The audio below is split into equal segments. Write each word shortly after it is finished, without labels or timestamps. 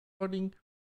Recording.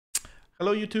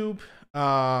 Hello, YouTube.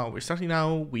 We're starting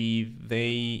now with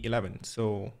day 11.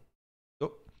 So,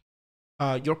 go.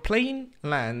 Your plane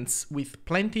lands with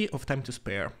plenty of time to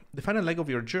spare. The final leg of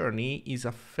your journey is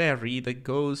a ferry that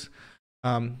goes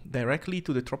directly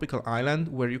to the tropical island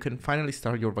where you can finally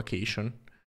start your vacation.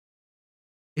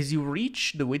 As you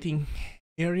reach the waiting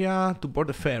area to board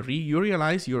the ferry, you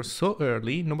realize you're so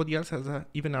early, nobody else has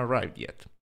even arrived yet.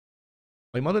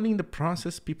 By modeling the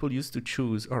process people used to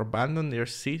choose or abandon their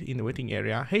seat in the waiting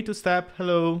area. Hey, two-step,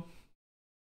 hello.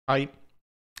 Hi.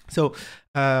 So,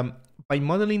 by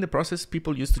modeling the process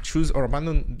people used to choose or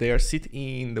abandon their seat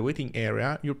in the waiting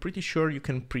area, you're pretty sure you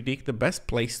can predict the best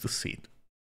place to sit.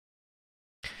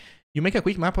 You make a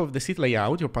quick map of the seat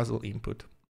layout, your puzzle input.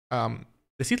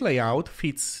 The seat layout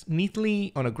fits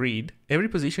neatly on a grid. Every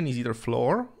position is either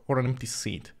floor or an empty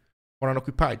seat, or an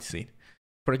occupied seat.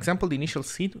 For example, the initial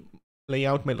seat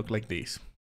layout may look like this.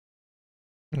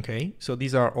 Okay, so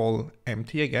these are all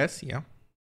empty, I guess, yeah.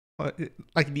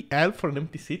 Like the L for an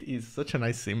empty seat is such a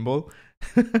nice symbol.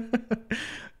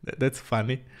 That's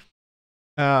funny.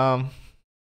 Now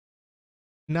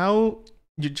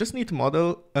you just need to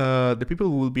model the people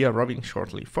who will be arriving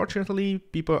shortly. Fortunately,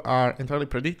 people are entirely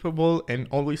predictable and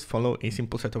always follow a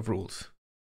simple set of rules.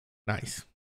 Nice.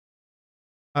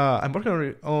 I'm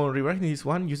working on rewriting this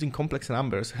one using complex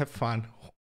numbers. Have fun.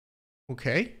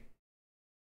 Okay.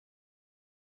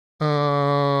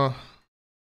 All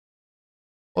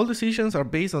decisions are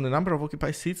based on the number of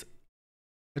occupied seats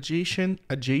adjacent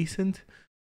to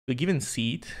a given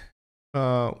seat.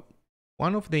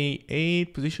 One of the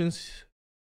 8 positions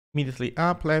immediately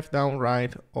up, left, down,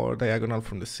 right, or diagonal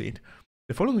from the seat.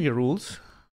 The following rules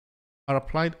are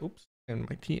applied. Oops, and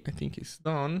my T I think is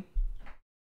done.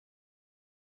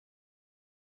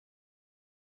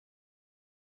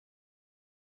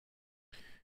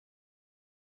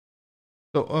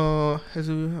 So, as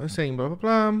I was saying, blah, blah,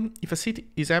 blah. If a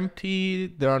seat is empty,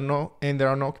 there are no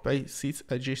occupied seats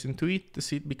adjacent to it, the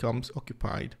seat becomes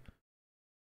occupied.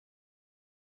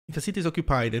 If a seat is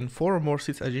occupied and 4 or more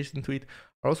seats adjacent to it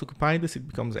are also occupied, the seat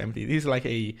becomes empty. This is like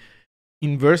a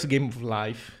inverse game of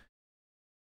life.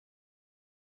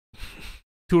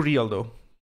 Too real, though.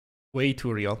 Way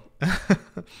too real.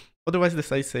 Otherwise, the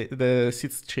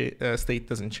seat state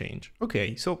doesn't change.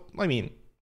 Okay, so, I mean,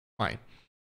 fine.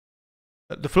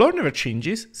 The floor never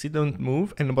changes, seats don't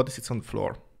move, and nobody sits on the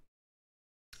floor.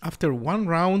 After one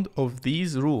round of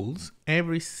these rules,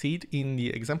 every seat in the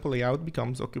example layout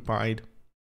becomes occupied.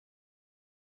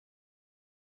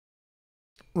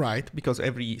 Right, because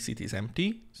every seat is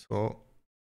empty, so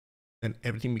then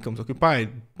everything becomes occupied.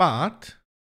 But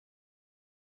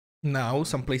now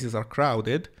some places are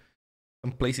crowded,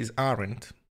 some places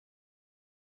aren't.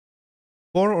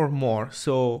 4 or more,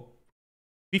 so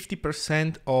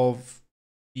 50% of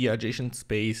the adjacent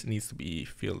space needs to be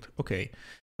filled. Okay,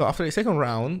 so after a second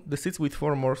round, the seats with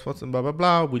 4 or more spots and blah, blah,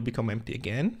 blah will become empty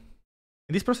again.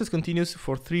 And this process continues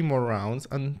for 3 more rounds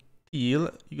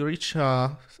until you reach,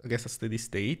 I guess, a steady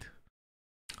state.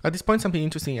 At this point, something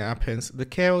interesting happens. The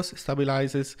chaos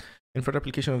stabilizes, and further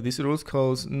application of these rules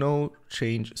cause no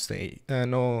change state.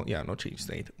 No change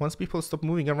state. Once people stop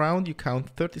moving around, you count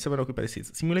 37 occupied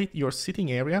seats. Simulate your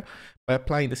sitting area by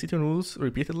applying the sitting rules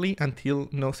repeatedly until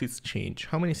no seats change.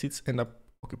 How many seats end up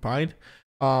occupied?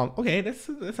 Okay, that's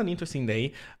an interesting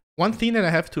day. One thing that I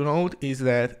have to note is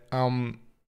that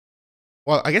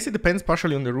well, I guess it depends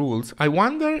partially on the rules. I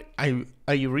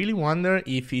really wonder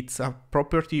if it's a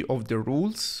property of the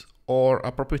rules or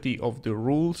a property of the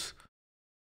rules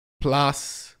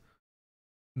plus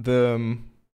the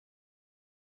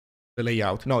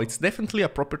layout. No, it's definitely a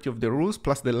property of the rules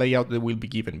plus the layout that will be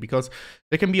given, because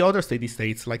there can be other steady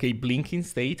states, like a blinking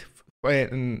state,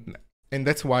 and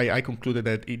that's why I concluded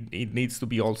that it needs to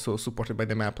be also supported by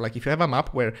the map. Like if you have a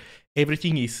map where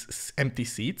everything is empty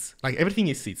seats, like everything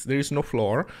is seats, there is no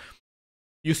floor,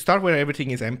 you start where everything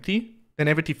is empty, then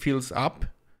everything fills up.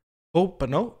 Oh,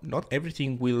 but no, not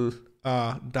everything will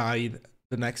die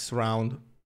the next round.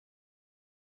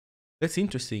 That's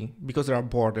interesting, because there are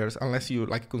borders, unless you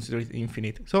like consider it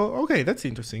infinite. So, okay, that's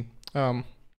interesting. In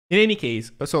any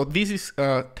case, so this is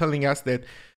telling us that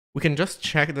we can just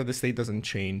check that the state doesn't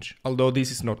change, although this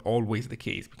is not always the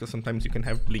case, because sometimes you can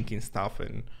have blinking stuff,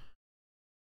 and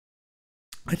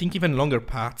I think even longer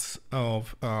paths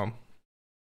of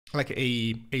like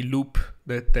a loop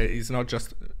that is not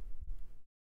just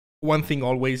one thing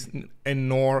always, and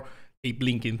nor a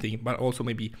blinking thing, but also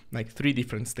maybe like 3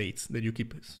 different states that you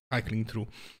keep cycling through.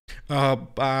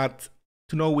 But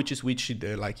to know which is which,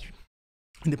 like,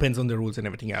 it depends on the rules and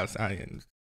everything else.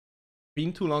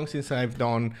 been too long since I've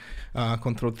done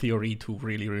control theory to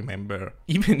really remember,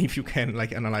 even if you can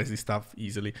like analyze this stuff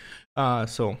easily.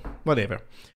 So whatever.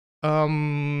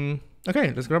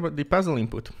 Okay, let's grab the puzzle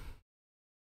input.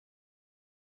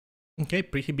 Okay,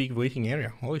 pretty big waiting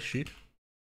area. Holy shit.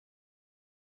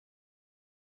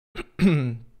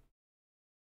 So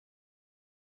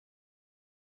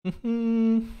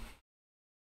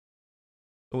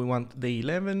we want day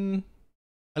 11.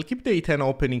 I'll keep day 10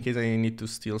 open in case I need to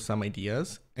steal some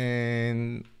ideas.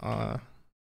 And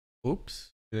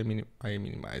oops, I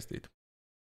minimized it.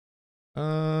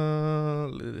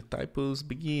 Let the typos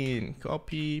begin.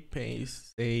 Copy,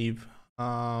 paste, save.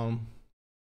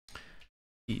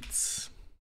 It's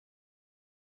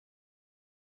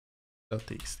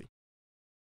 .txt.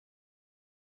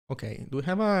 Okay, do we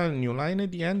have a new line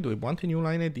at the end? Do we want a new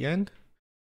line at the end?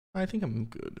 I think I'm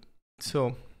good.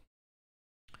 So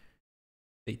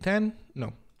day 10,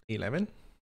 no, 11.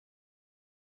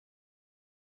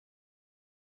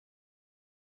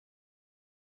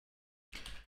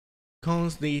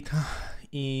 Cons data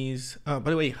is, by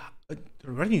the way,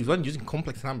 regarding this one using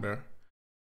complex number,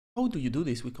 how do you do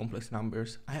this with complex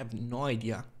numbers? I have no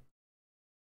idea.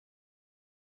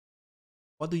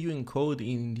 What do you encode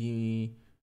in the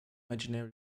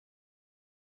imaginary?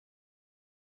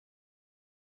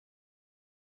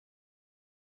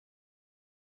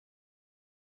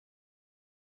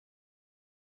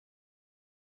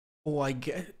 Oh, I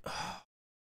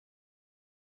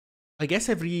guess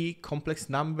every complex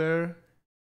number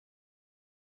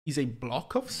is a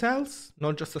block of cells,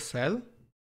 not just a cell.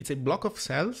 It's a block of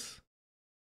cells.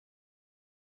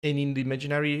 And in the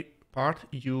imaginary part,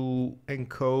 you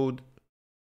encode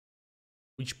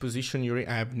which position you're in.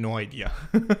 I have no idea.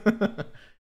 I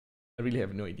really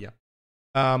have no idea.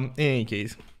 In any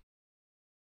case,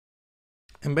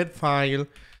 embed file,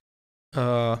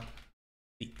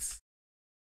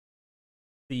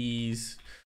 these.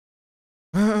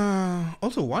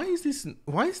 Also, why is this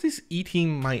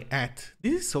eating my at?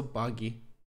 This is so buggy.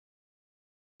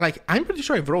 Like, I'm pretty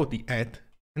sure I wrote the at,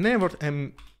 and then I wrote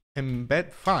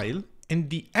embed file,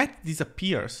 and the at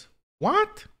disappears.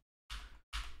 What?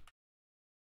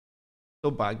 So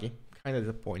buggy. Kind of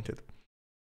disappointed.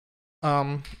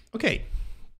 Okay.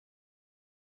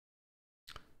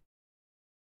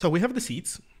 So we have the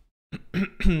seeds.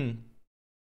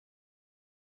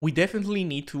 We definitely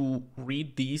need to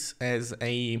read this as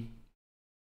a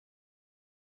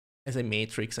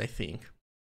matrix, I think.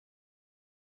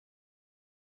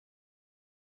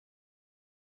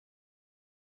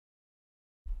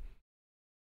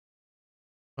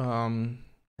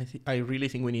 I really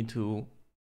think we need to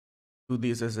do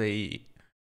this as a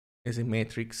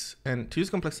matrix, and to use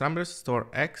complex numbers, store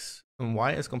x and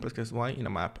y as complex as y in a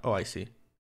map. Oh, I see.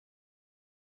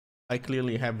 I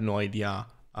clearly have no idea.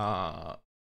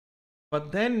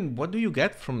 But then what do you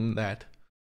get from that?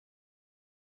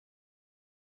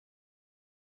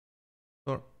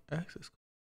 Store x is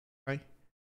y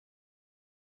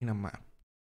in a map.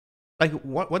 Like,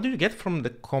 what do you get from the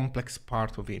complex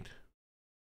part of it?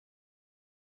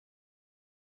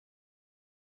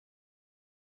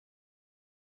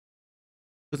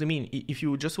 Because I mean, if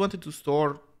you just wanted to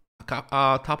store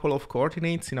a tuple of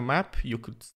coordinates in a map, you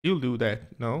could still do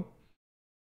that, no?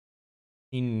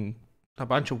 In a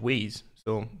bunch of ways.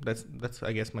 So that's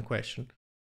I guess my question.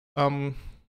 In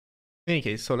any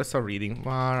case, so let's start reading.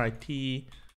 var it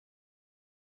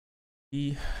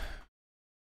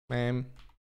mem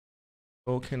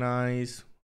tokenize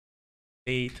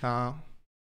data.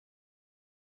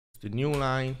 The new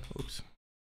line. Oops.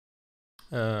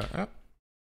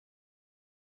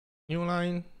 New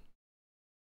line.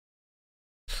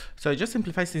 So it just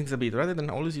simplifies things a bit. Rather than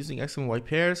always using x and y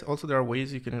pairs, also there are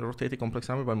ways you can rotate a complex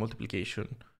number by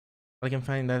multiplication. I can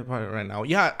find that right now.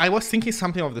 Yeah, I was thinking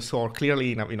something of the sort,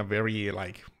 clearly in a very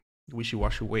like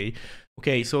wishy-washy way.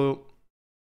 Okay, so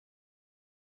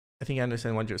I think I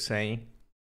understand what you're saying.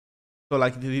 So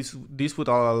like this would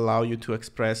all allow you to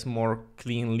express more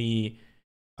cleanly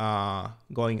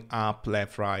going up,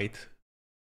 left, right,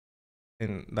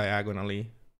 and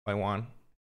diagonally by one.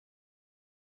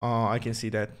 I can see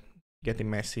that getting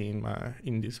messy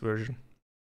in this version.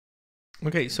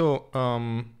 Okay, so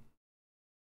how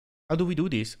do we do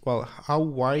this? Well, how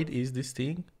wide is this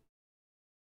thing?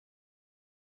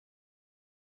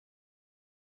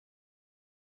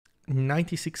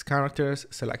 .96 characters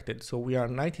selected. So we are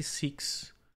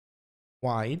 96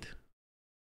 wide,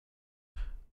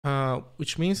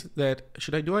 which means that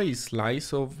should I do a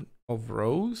slice of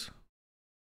rows?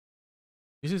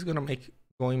 This is gonna make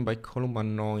going by column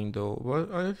annoying though,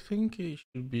 but I think it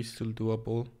should be still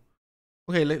doable.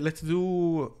 Okay, let's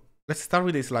do let's start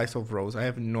with a slice of rows. I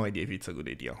have no idea if it's a good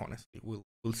idea, honestly. We'll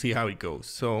see how it goes.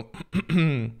 So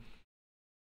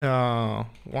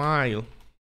while,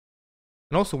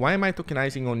 and also, why am I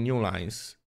tokenizing on new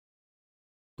lines?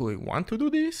 Do I want to do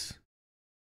this?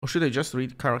 Or should I just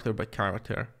read character by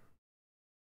character?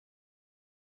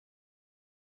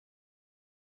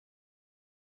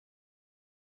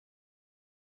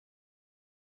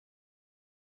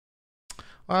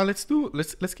 Let's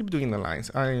keep doing the lines.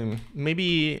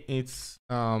 Maybe it's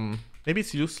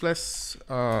useless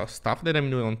stuff that I'm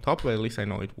doing on top, but at least I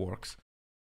know it works.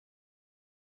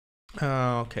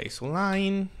 Okay, so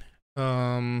line.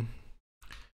 I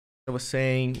was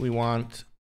saying we want.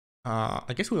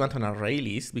 I guess we want an array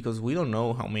list because we don't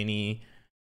know how many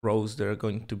rows there are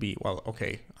going to be. Well,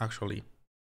 okay, actually,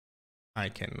 I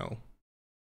can know.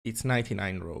 It's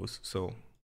 99 rows, so.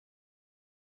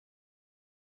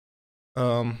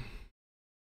 So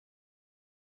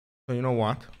you know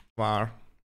what? Var.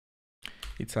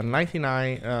 It's a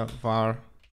 99 var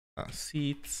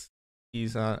seats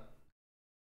is a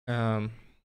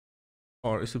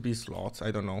or it should be slots.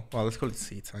 I don't know. Well, let's call it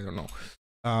seats. I don't know.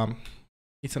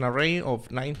 It's an array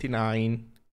of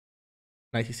 99,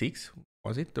 96.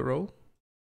 Was it the row?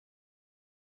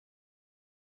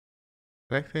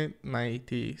 Selected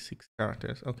 96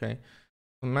 characters. Okay.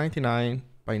 So 99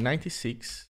 by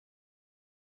 96.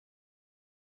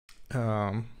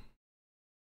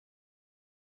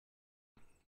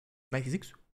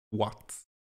 96 watts.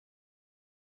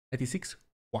 96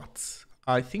 watts.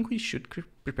 I think we should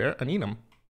prepare an enum.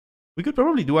 We could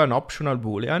probably do an optional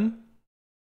boolean.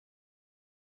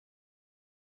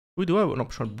 We do an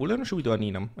optional boolean or should we do an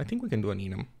enum? I think we can do an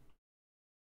enum.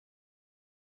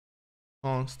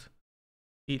 Const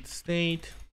it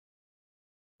state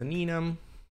an enum.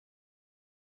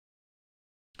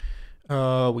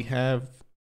 We have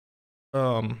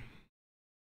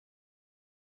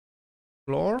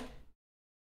floor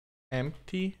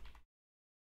empty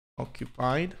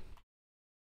occupied.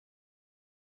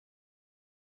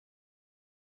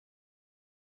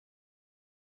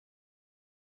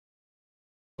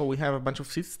 So we have a bunch of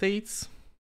seed states.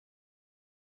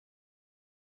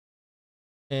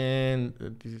 And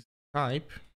this is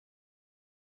type.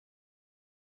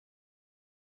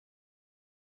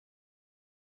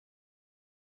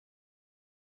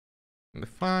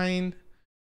 Defined.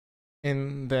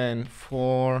 And then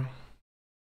for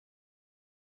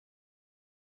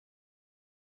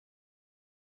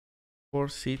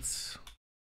seats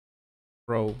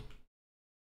row.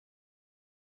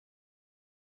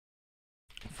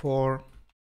 For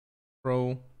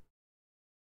row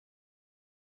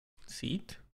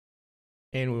seat,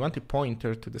 and we want a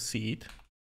pointer to the seat,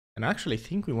 and actually I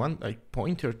think we want a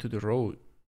pointer to the row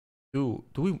too.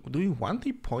 Do we want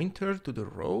a pointer to the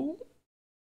row?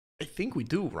 I think we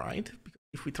do, right? Because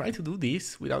if we try to do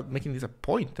this without making this a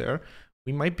pointer,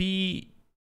 we might be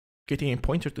getting a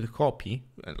pointer to the copy.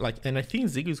 And I think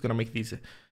Zig is gonna make this,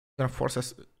 gonna force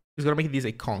us. It's gonna make this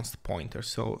a const pointer,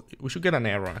 so we should get an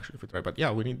error actually if we try. But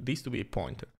yeah, we need this to be a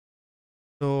pointer.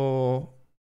 So,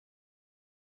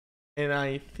 and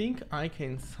I think I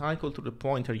can cycle to the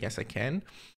pointer. Yes, I can.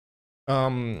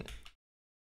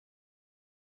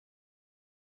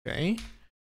 Okay,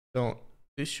 so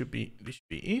this should be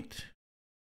it.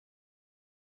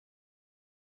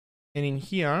 And in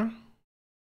here,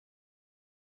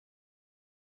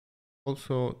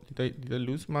 also, did I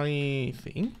lose my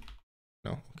thing?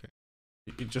 No, okay.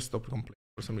 It just stopped completely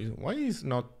for some reason. Why is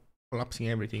not collapsing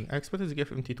everything? I expected the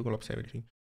FMT to collapse everything.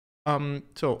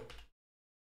 So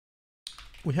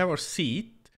we have our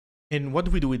seat, and what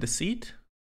do we do with the seat?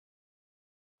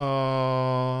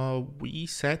 We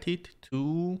set it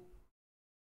to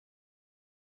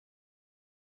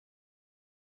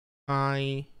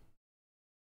ij.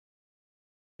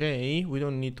 We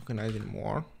don't need to tokenize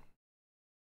anymore.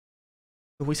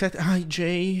 So we set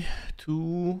ij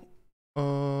to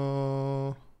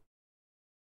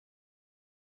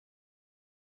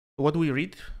what do we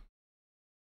read?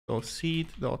 So seed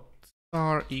dot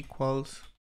star equals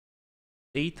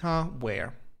data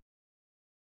where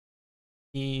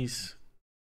is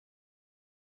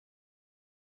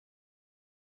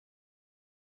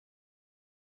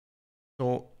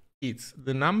so it's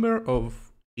the number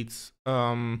of its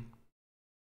I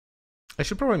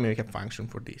should probably make a function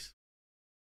for this,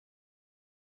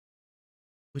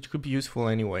 which could be useful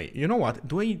anyway. You know what?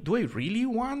 Do I really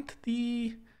want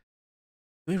the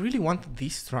do I really want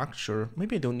this structure?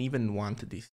 Maybe I don't even want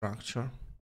this structure.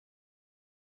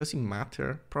 Does it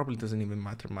matter? Probably doesn't even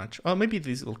matter much. Oh, maybe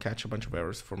this will catch a bunch of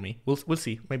errors for me. We'll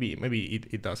see. Maybe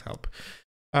it does help.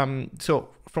 So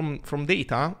from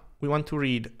data, we want to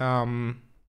read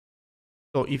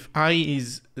So if I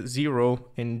is 0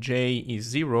 and j is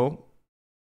 0,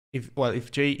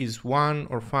 if j is 1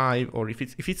 or 5, or if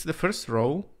it's the first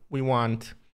row, we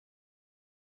want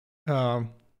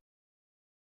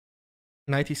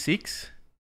 96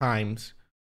 times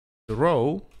the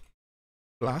row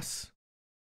plus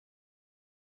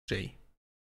j.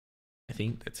 I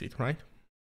think that's it, right?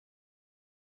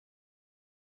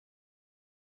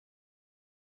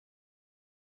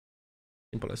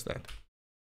 Simple as that.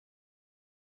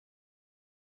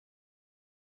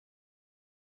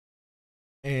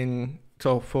 And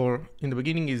so for in the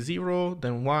beginning is 0,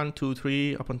 then 1, 2,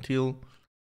 3, up until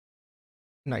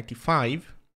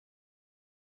 95.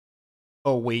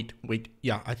 Oh, wait.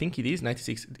 Yeah, I think it is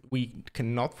 96. We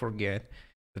cannot forget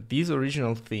that this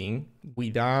original thing,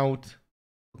 without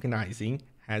tokenizing,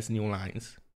 has new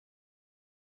lines.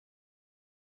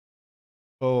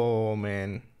 Oh,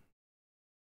 man.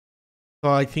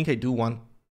 So I think I do want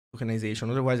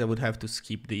tokenization. Otherwise, I would have to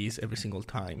skip these every single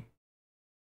time.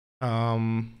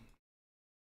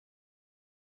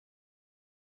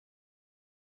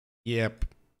 Yep,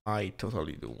 I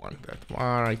totally do want that.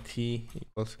 RIT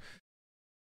equals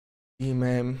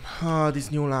DMM.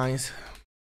 These new lines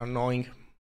are annoying.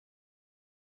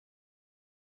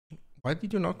 Why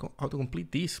did you not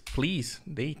autocomplete this? Please,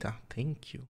 data.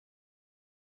 Thank you.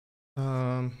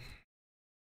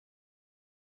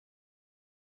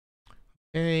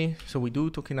 Okay, so we do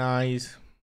tokenize so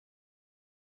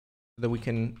that we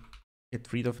can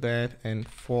get rid of that, and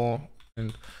for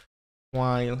and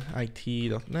while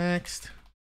it.next.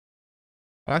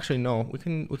 Actually, no, we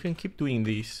can keep doing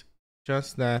this.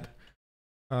 Just that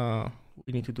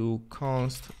we need to do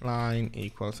const line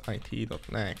equals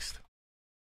it.next.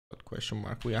 Question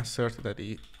mark. We assert that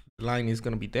the line is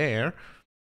going to be there,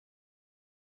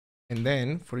 and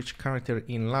then for each character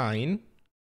in line,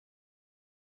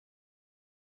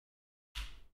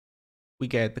 we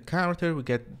get the character, we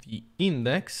get the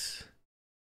index,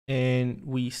 and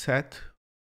we set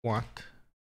what?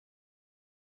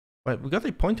 But we got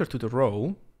a pointer to the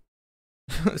row,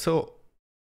 so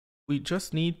we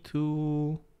just need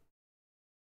to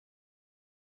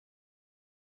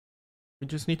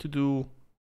do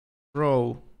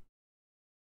row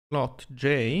plot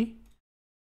j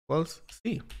equals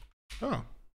c. Oh,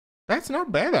 that's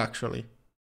not bad actually.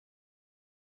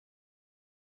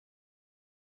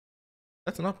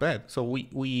 That's not bad. So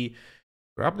we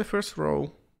grab the first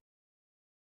row,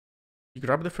 we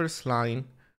grab the first line,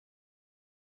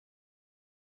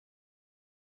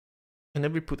 and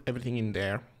then we put everything in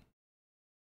there.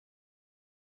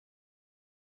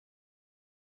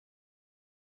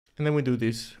 And then we do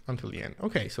this until the end.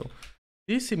 Okay, so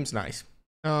this seems nice.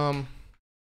 We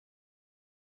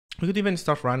could even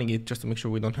start running it just to make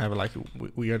sure we don't have like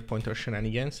weird pointer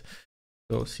shenanigans.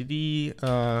 So cd,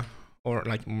 or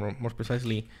like more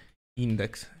precisely,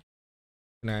 index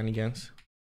shenanigans.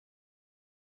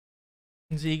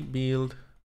 Zig build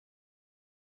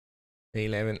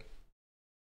 11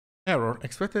 error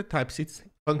expected type sits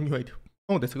evaluate.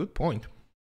 Oh, that's a good point.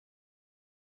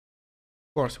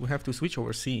 Of course, we have to switch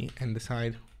over C and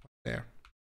decide there.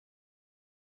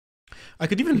 I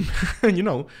could even, you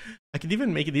know, I could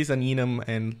even make this an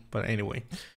enum, but anyway.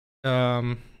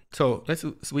 So let's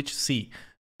switch C.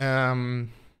 So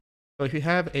if you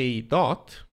have a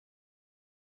dot,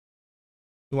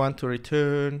 you want to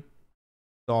return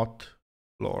dot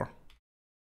floor.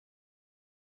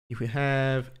 If we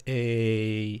have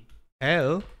a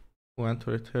L, we want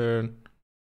to return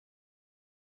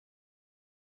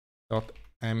dot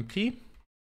empty.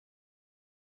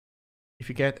 If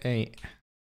you get a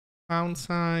pound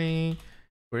sign,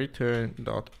 we return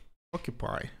dot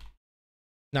occupy.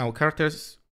 Now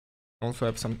characters also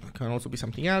have can also be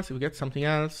something else. If we get something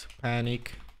else,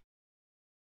 panic,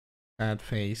 sad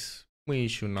face, we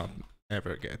should not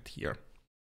ever get here.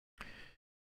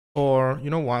 Or you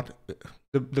know what?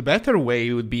 The better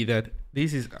way would be that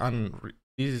this is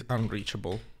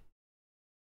unreachable.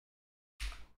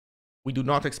 We do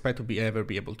not expect to ever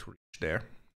be able to reach there.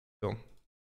 So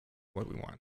what we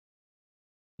want.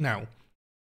 Now,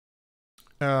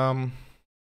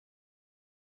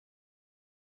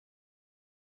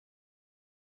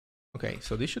 okay,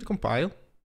 so this should compile.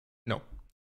 No.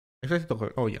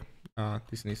 Oh yeah,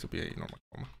 this needs to be a normal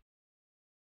comma.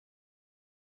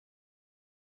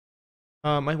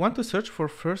 I want to search for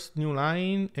first new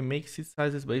line and make seed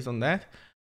sizes based on that.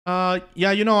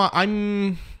 Yeah, you know,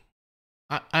 I'm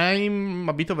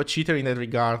a bit of a cheater in that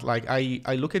regard. Like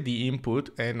I look at the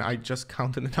input and I just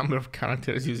counted the number of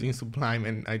characters using Sublime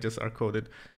and I just hard-coded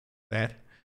that.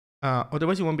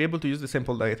 Otherwise, you won't be able to use the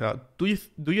sample data. Do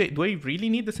I really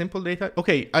need the sample data?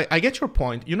 Okay, I get your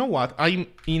point. You know what?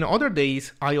 In other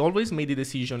days, I always made the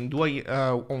decision: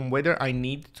 on whether I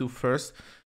need to first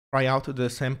try out the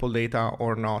sample data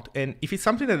or not. And if it's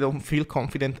something that I don't feel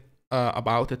confident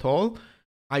about at all,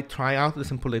 I try out the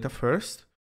sample data first.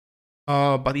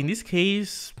 But in this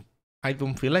case, I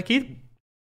don't feel like it.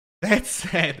 That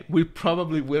said, we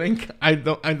probably will. I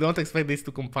don't expect this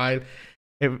to compile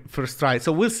first try,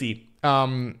 so we'll see.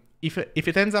 If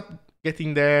it ends up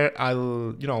getting there,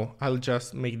 I'll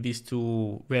just make these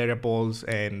two variables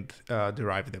and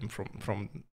derive them from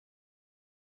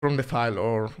the file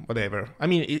or whatever. I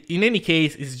mean, in any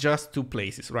case, it's just two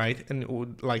places, right? And it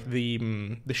would, like the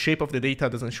shape of the data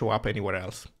doesn't show up anywhere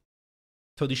else,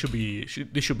 so this should be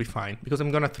fine, because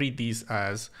I'm gonna treat these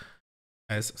as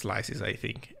slices, I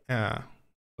think,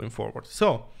 going forward.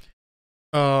 So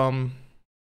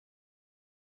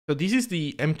so this is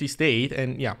the empty state,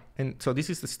 and so this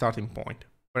is the starting point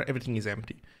where everything is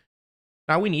empty.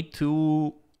 Now we need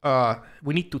to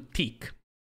tick.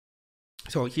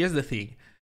 So here's the thing.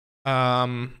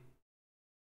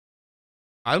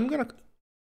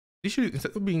 This should,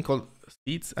 instead of being called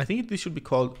seeds, I think this should be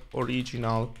called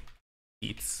original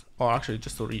seeds, or actually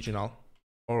just original,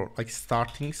 or like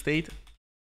starting state.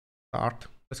 Start.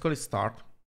 Let's call it start,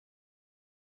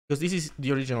 because this is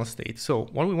the original state. So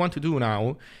what we want to do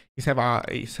now is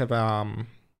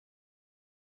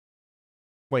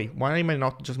wait, why am I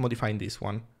not just modifying this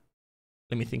one?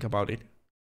 Let me think about it.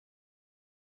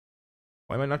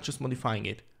 Why am I not just modifying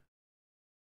it?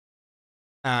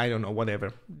 I don't know,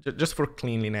 whatever. Just for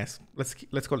cleanliness,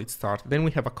 let's call it start. Then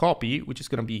we have a copy, which is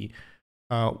gonna be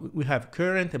we have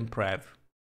current and prev.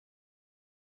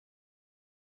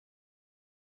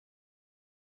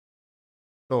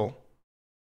 So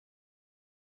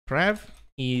prev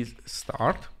is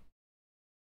start,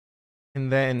 and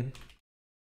then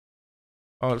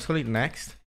let's call it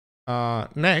next.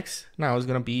 Next now is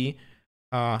gonna be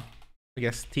I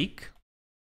guess tick.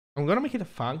 I'm gonna make it a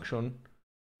function.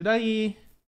 Should I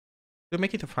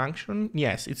make it a function?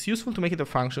 Yes, it's useful to make it a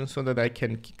function so that I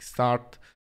can kickstart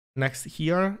next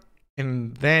here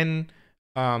and then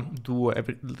do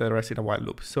the rest in a while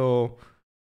loop. So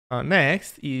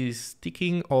next is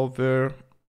ticking over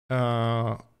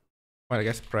well, I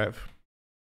guess prev.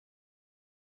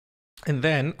 And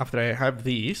then after I have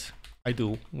these, I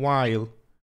do while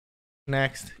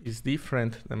next is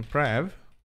different than prev,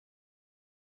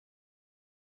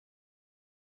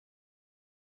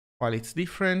 while it's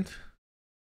different.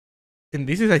 And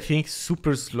this is, I think,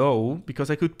 super slow, because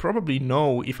I could probably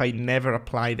know if I never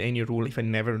applied any rule, if I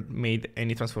never made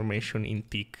any transformation in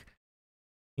tick,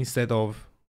 instead of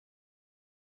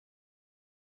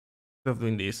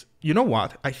doing this. You know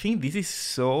what? I think this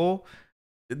is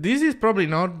probably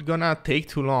not gonna take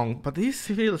too long, but this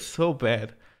feels so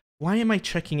bad. Why am I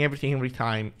checking everything every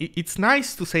time? It's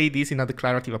nice to say this in a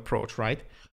declarative approach, right?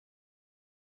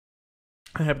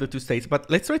 I have the two states, but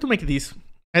let's try to make this,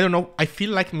 I don't know, I feel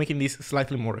like making this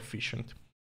slightly more efficient.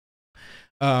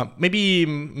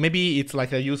 Maybe it's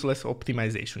like a useless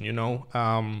optimization, you know?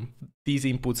 These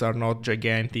inputs are not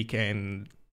gigantic and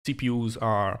CPUs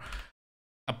are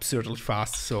absurdly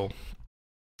fast, so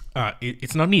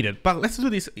it's not needed. But let's do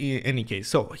this in any case.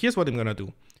 So here's what I'm gonna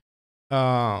do.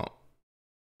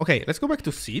 Okay, let's go back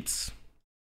to seeds.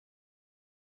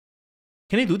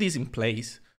 Can I do this in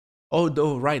place? Oh,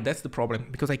 no, right, that's the problem,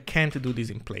 because I can't do this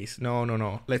in place.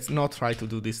 No. Let's not try to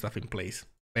do this stuff in place.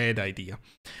 Bad idea.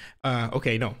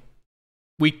 Okay, no.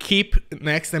 We keep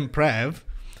next and prev,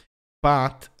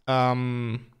 but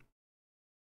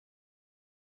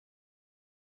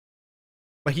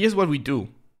here's what we do.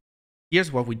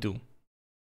 Here's what we do.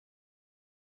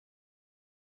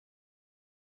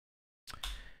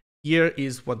 Here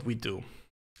is what we do.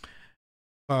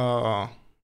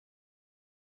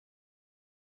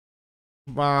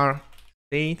 Var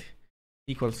state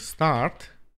equals start,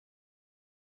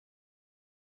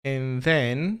 and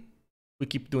then we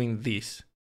keep doing this.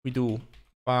 We do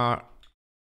var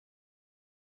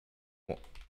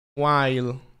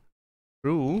while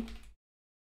true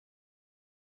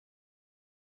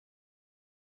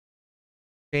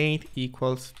state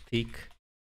equals tick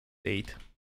state.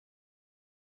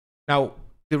 Now,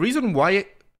 the reason why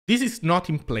this is not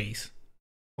in place,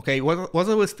 okay, what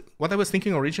I was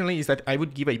thinking originally is that I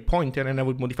would give a pointer and I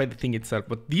would modify the thing itself,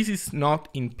 but this is not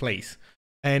in place.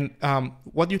 And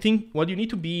what you need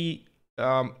to be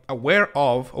aware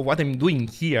of what I'm doing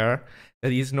here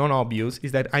that is non-obvious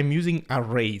is that I'm using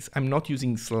arrays. I'm not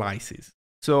using slices.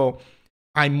 So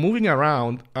I'm moving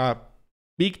around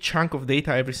big chunk of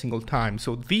data every single time.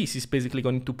 So this is basically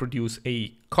going to produce a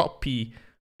copy,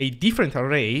 a different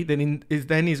array, then is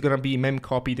going to be mem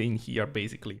copied in here,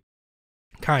 basically.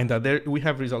 Kinda. There we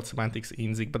have result semantics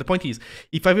in Zig. But the point is,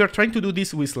 if I were trying to do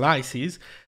this with slices,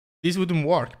 this wouldn't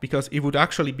work because it would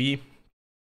actually be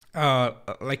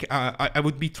I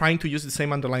would be trying to use the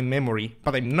same underlying memory,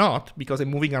 but I'm not because I'm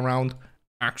moving around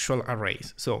actual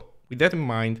arrays. So with that in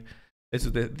mind, this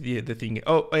is the thing.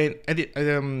 Oh, and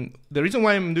the reason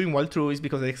why I'm doing while true is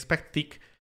because I expect tick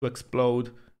to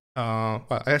explode. Well,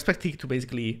 I expect tick to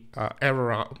basically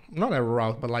error out, not error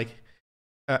out, but like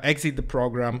exit the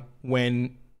program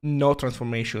when no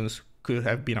transformations could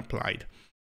have been applied.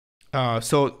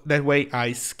 So that way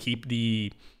I skip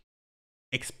the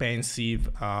expensive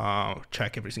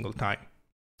check every single time.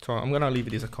 So I'm gonna leave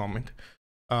it as a comment,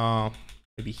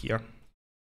 maybe here.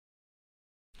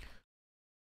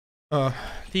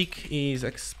 Tick is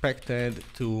expected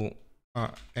to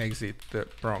exit the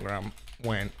program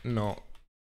when no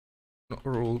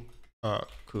rule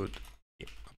could be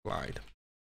applied.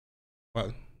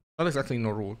 Well, not exactly no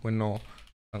rule, when no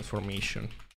transformation.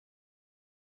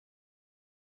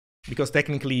 Because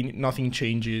technically nothing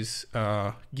changes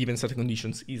given certain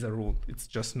conditions is a rule. It's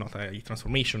just not a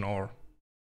transformation, or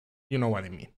you know what I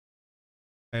mean.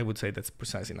 I would say that's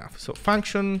precise enough. So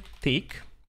function tick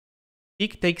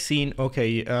takes in,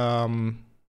 okay,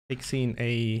 takes in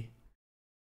a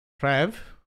rev,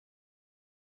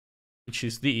 which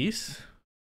is this,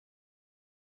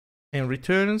 and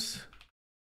returns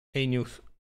a new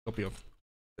copy of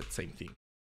that same thing.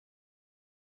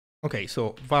 Okay,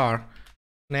 so var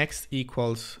next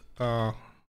equals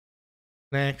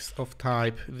next of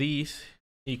type this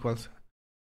equals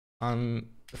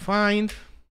undefined.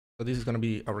 So this is going to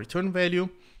be a return value.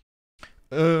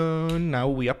 Now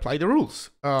we apply the rules.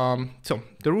 So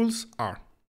the rules are,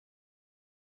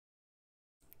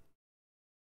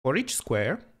 for each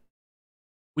square,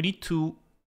 we need to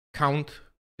count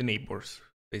the neighbors,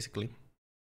 basically.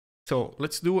 So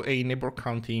let's do a neighbor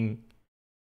counting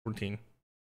routine.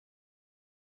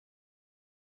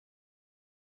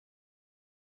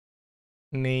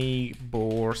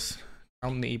 Neighbors,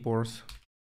 count neighbors.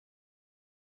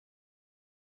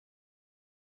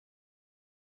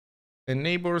 And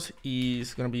neighbors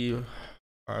is gonna be,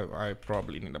 I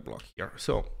probably need a block here.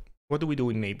 So what do we do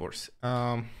in neighbors?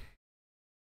 Oh,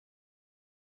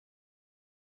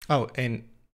 and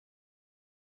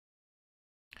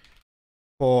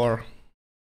for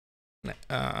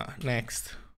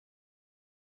next,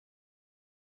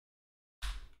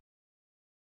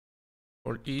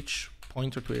 for each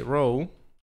pointer to a row,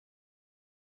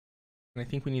 and I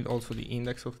think we need also the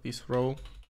index of this row,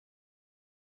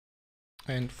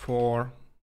 and for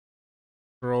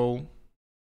row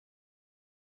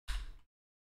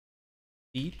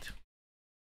seed,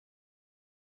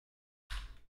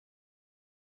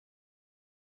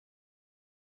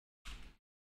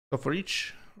 so for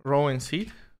each row and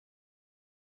seed,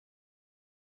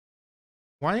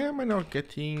 why am I not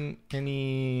getting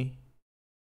any?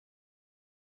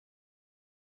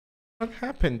 What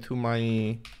happened to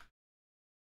my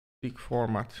big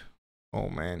format? Oh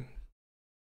man,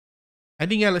 I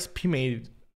think LSP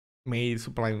made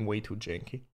supplying way too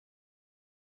janky.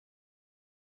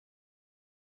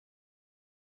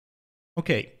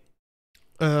 Okay.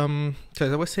 So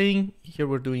as I was saying, here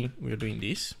we're doing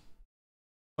this.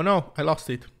 Oh no, I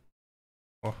lost it.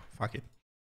 Oh fuck it.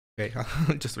 Okay,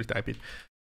 I'll just retype it.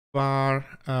 Var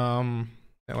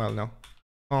well no.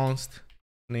 Const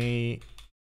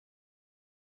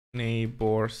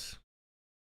neighbors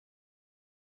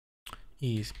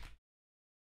is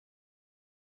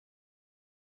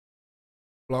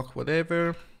block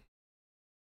whatever.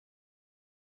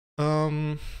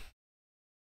 So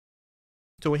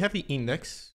we have the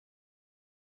index,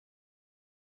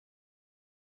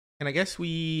 and I guess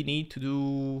we need to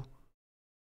do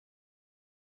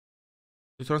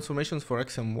the transformations for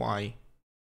x and y.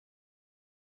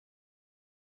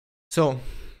 So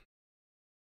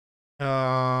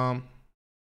how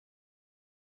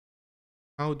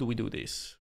do we do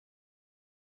this?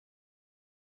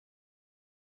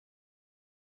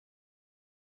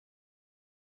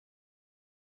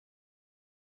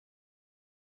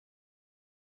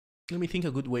 Let me think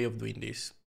a good way of doing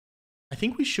this. I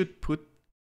think we should put,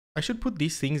 I should put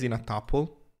these things in a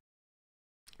tuple,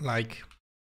 like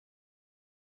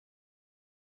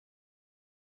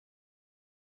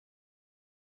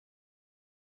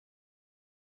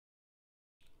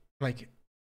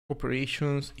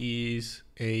operations is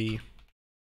a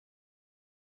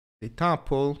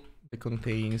tuple that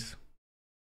contains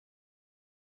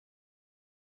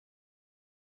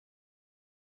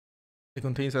it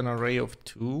contains an array of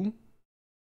two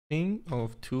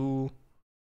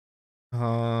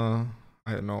I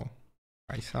don't know,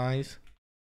 by size,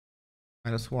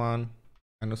 -1,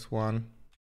 -1,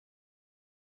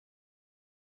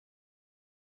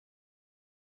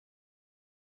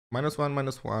 -1,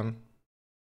 -1,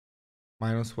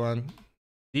 -1,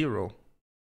 0,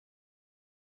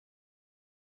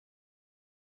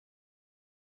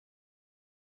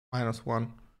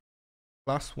 -1,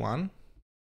 +1,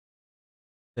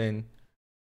 then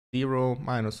 0,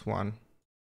 -1,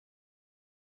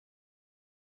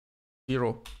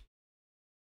 0,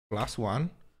 +1,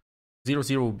 0,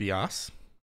 0 will be us,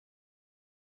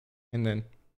 and then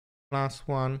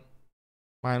 +1,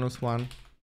 -1,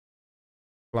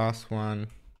 +1,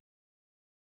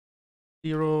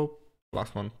 0,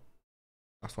 +1,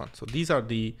 +1. So these are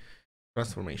the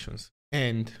transformations.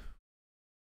 And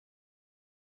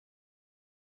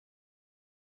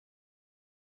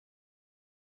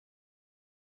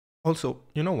also,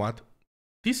 you know what?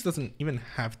 This doesn't even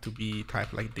have to be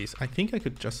typed like this. I think I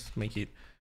could just make it, I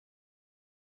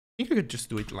think I could just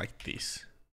do it like this.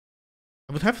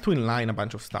 I would have to inline a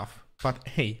bunch of stuff, but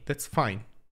hey, that's fine.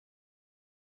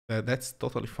 That's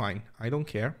totally fine. I don't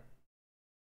care.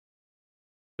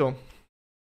 So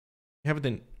we have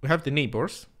the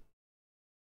neighbors.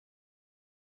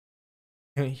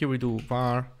 And here we do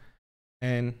var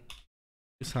and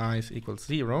size equals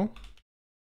 0.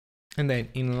 And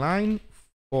then in line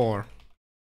for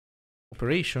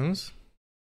operations,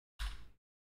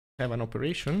 have an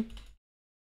operation,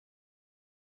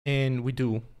 and we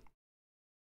do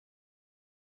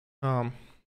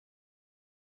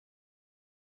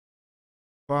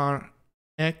var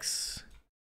x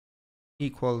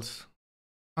equals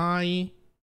I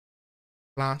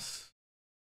plus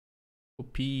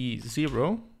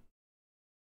p0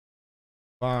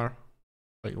 var,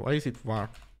 wait, why is it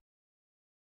var?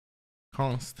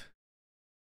 Const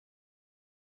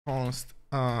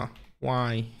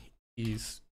y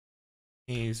is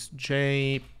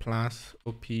j plus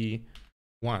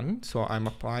op1. So I'm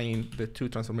applying the two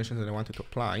transformations that I wanted to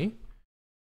apply.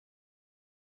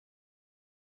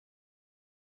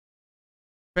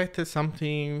 Expected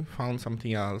something, found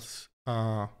something else.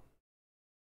 Where?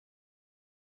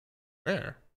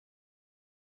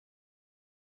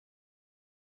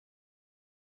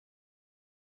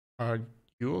 Are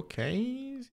you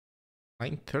okay?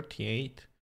 Line 38.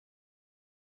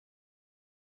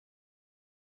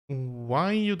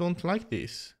 Why you don't like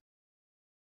this?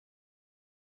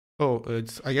 Oh,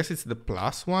 I guess it's the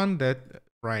 +1 that,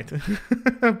 right.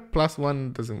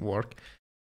 +1 doesn't work.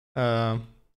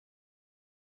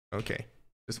 Okay,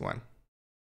 this one.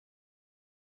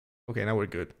 Okay, now we're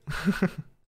good.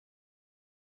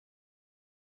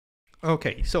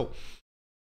 Okay, so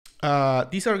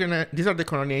these are the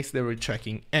coordinates that we're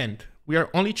checking, and we are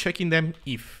only checking them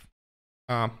if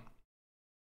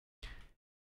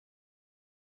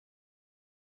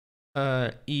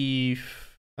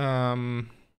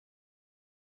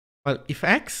if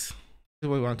x is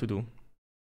what we want to do.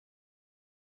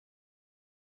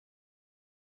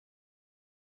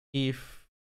 If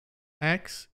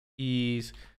x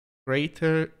is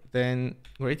greater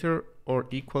or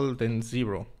equal than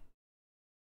 0,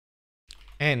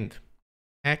 and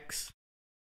x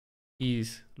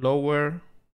is lower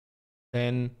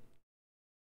than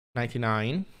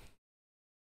 99,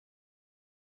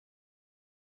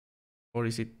 or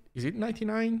is it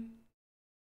 99?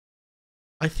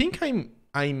 I think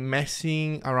I'm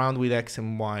messing around with x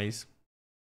and y's.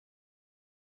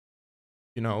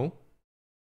 You know,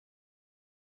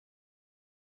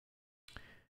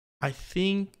 I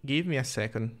think, give me a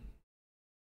second.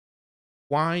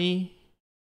 I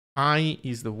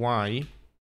is the y,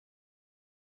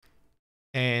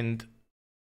 and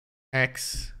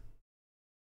x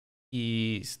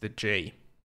is the j.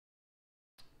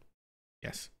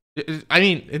 Yes. I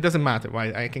mean, it doesn't matter,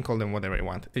 right? I can call them whatever I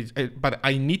want. But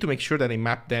I need to make sure that I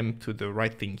map them to the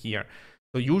right thing here.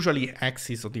 So usually x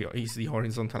is the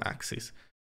horizontal axis.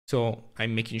 So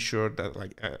I'm making sure that,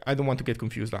 like, I don't want to get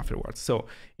confused afterwards. So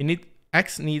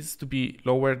x needs to be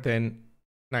lower than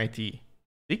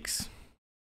 96.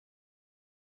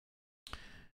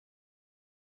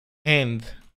 And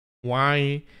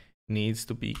y needs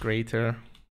to be greater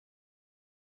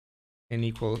and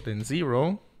equal than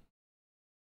 0.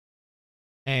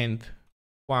 And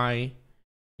y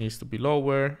needs to be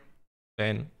lower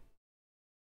than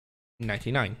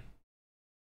 99.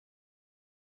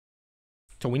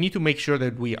 So we need to make sure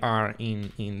that we are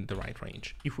in the right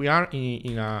range. If we are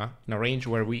in a range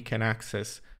where we can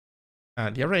access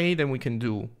the array, then we can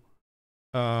do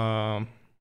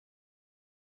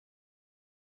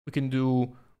we can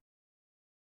do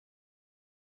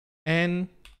n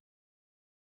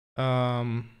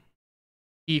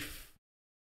if,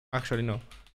 actually no,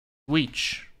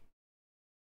 switch,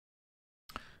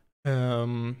 we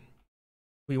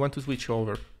want to switch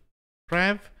over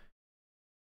prev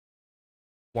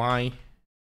y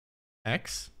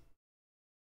x.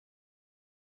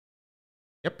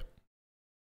 Yep.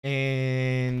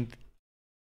 And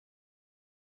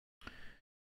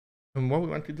what we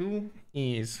want to do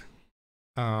is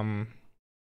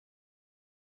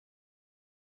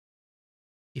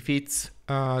if it's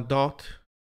dot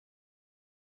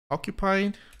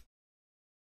occupied,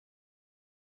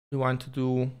 we want to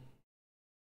do,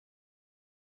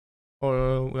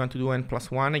 or we want to do n plus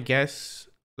 1, I guess.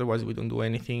 Otherwise, we don't do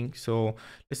anything. So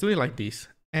let's do it like this.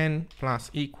 N plus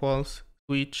equals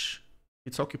switch.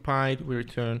 It's occupied. We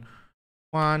return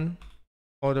 1.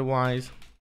 Otherwise,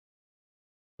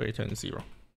 we return 0.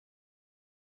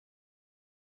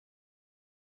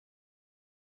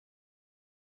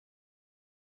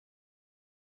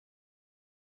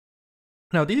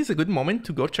 Now, this is a good moment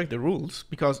to go check the rules,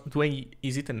 because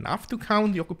is it enough to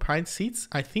count the occupied seats?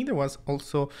 I think there was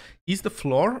also, is the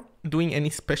floor doing any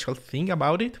special thing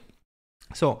about it?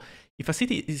 So if a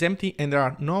seat is empty and there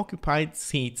are no occupied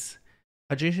seats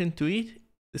adjacent to it,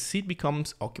 the seat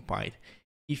becomes occupied.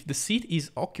 If the seat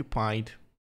is occupied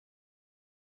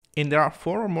and there are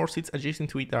 4 or more seats adjacent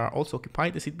to it that are also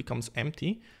occupied, the seat becomes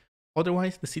empty.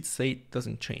 Otherwise, the seat state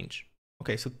doesn't change.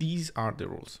 Okay, so these are the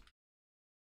rules.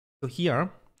 So here,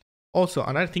 also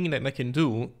another thing that I can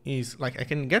do is, like, I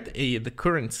can get the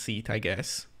current seat, I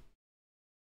guess.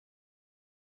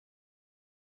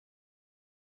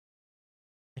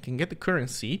 I can get the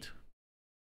current seat.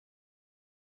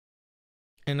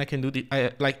 And I can do the,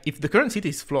 like, if the current seat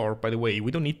is floor, by the way,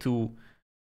 we don't need to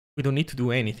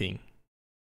do anything.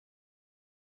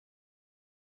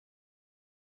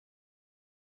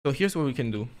 So here's what we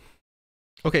can do.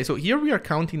 Okay, so here we are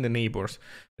counting the neighbors.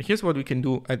 But here's what we can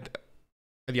do at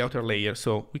the outer layer.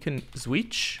 So we can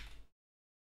switch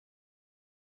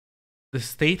the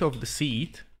state of the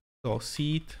seat. So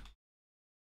seat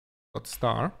dot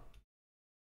star.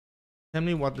 Tell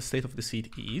me what the state of the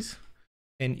seat is.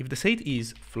 And if the state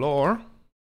is floor,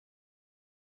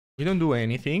 we don't do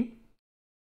anything.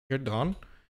 You're done.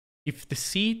 If the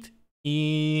seat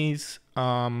is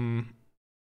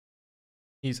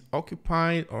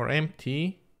occupied or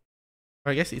empty,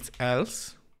 or I guess it's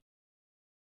else,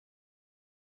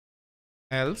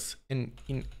 and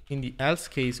in the else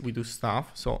case we do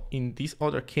stuff. So in this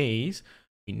other case,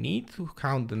 we need to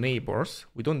count the neighbors.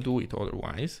 We don't do it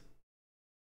otherwise,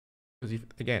 because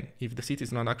if the seat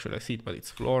is not actually a seat but it's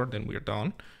floor, then we're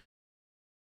done.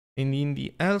 And in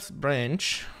the else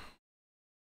branch,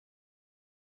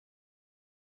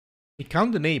 we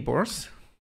count the neighbors.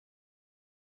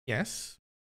 Yes.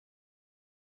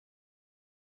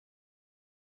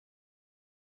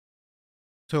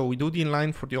 So we do the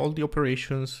inline for all the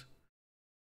operations,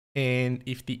 and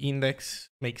if the index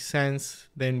makes sense,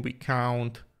 then we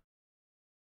count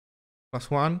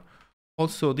 +1.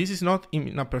 Also, this is not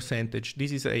in a percentage.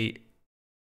 This is a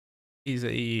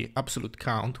absolute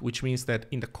count, which means that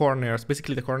in the corners,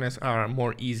 basically the corners are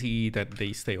more easy that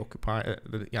they stay occupied.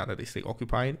 That they stay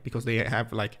occupied because they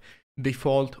have like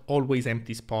default always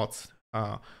empty spots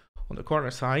on the corner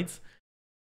sides.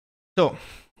 So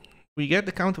we get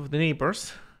the count of the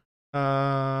neighbors.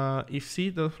 If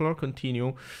seat the floor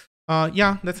continue,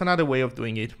 yeah, that's another way of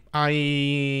doing it.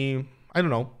 I don't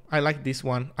know. I like this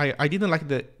one. I didn't like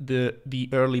the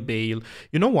early bail.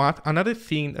 You know what? Another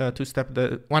thing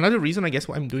another reason I guess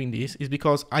why I'm doing this is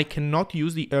because I cannot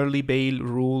use the early bail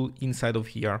rule inside of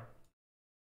here.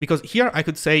 Because here I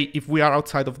could say if we are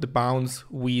outside of the bounds,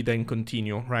 we then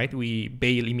continue, right? We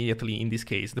bail immediately in this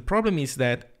case. The problem is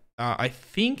that I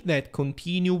think that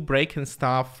continue, break and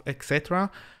stuff,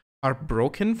 etc. are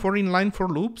broken for inline for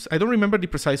loops. I don't remember the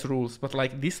precise rules, but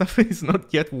like this stuff is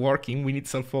not yet working. We need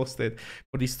self-hosted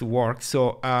for this to work.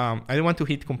 So I don't want to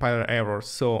hit compiler errors.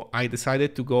 So I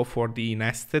decided to go for the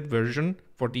nested version,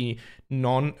 for the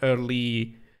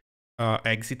non-early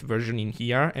exit version in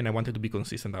here. And I wanted to be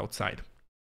consistent outside.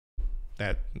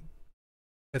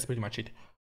 That's pretty much it.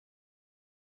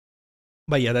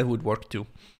 But yeah, that would work too.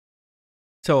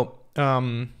 So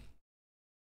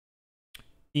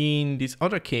in this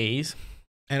other case,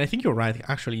 and I think you're right,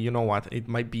 actually, you know what? It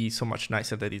might be so much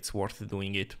nicer that it's worth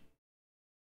doing it.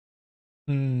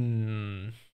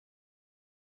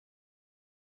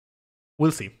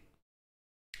 We'll see.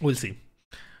 We'll see.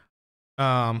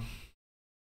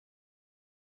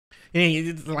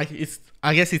 It's like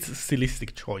I guess it's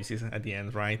stylistic choices at the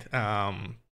end, right?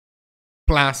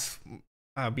 Plus,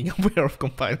 being aware of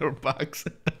compiler bugs.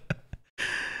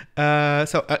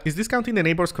 Is this counting the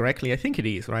neighbors correctly? I think it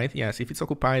is, right? Yes, if it's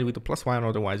occupied with a +1,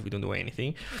 otherwise we don't do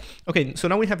anything. Okay, so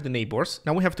now we have the neighbors.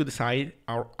 Now we have to decide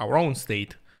our own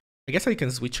state. I guess I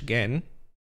can switch again.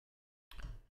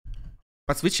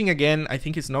 But switching again, I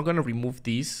think it's not going to remove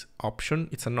this option.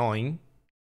 It's annoying.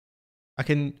 I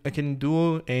can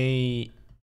do a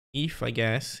if, I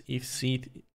guess, if seat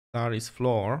star is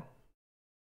floor.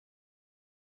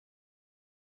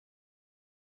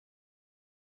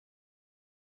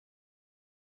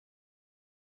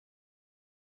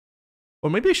 Or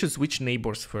maybe I should switch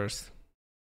neighbors first.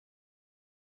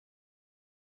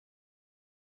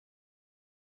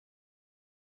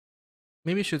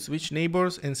 Maybe I should switch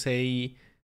neighbors and say,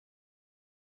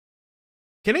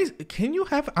 can you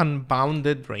have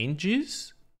unbounded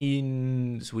ranges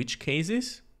in switch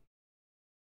cases?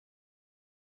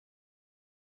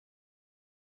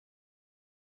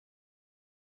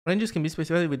 Ranges can be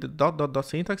specified with the dot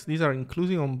syntax. These are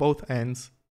inclusive on both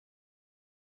ends.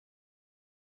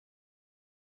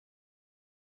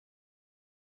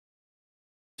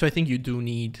 So I think you do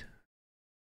need.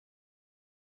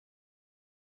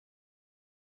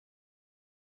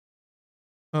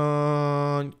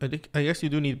 I guess you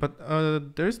do need, but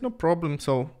there is no problem.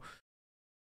 So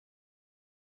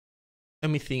let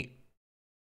me think.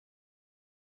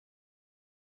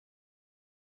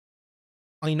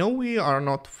 I know we are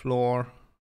not floor.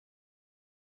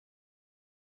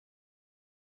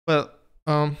 Well,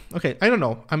 okay, I don't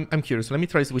know. I'm curious. Let me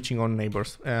try switching on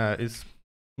neighbors.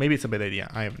 Maybe it's a bad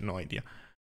idea. I have no idea.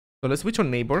 So let's switch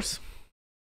on neighbors,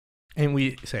 and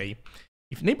we say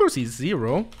if neighbors is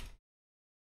 0,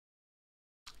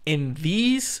 and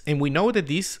we know that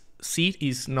this seat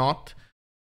is not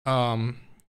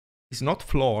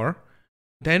floor,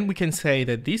 then we can say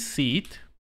that this seat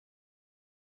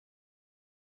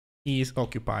is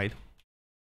occupied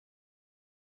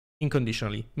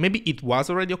unconditionally. Maybe it was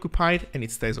already occupied and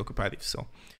it stays occupied if so.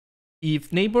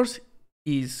 If neighbors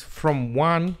is from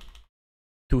 1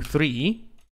 to 3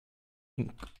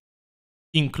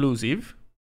 inclusive,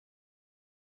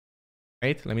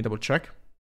 right? Let me double check.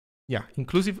 Yeah,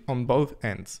 inclusive on both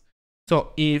ends.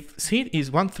 So if seat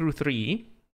is 1 through 3,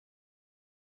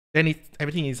 then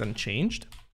everything is unchanged.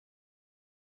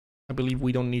 I believe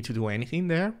we don't need to do anything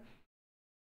there.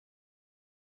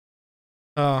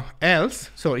 Else,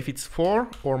 so if it's 4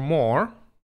 or more,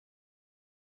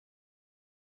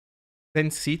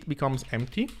 then seat becomes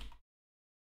empty.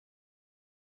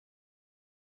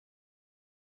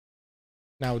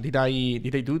 Now, did I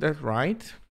do that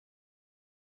right?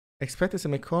 Expect a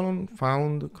semicolon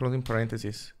found closing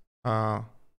parentheses. Like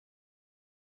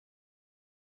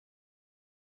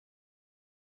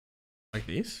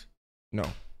this? No.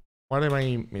 What am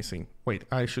I missing? Wait,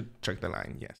 I should check the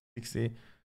line. Yes, 60,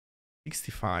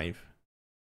 65.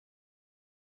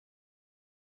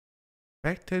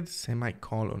 Expected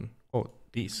semicolon. Oh,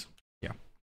 this. Yeah.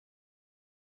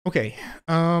 Okay.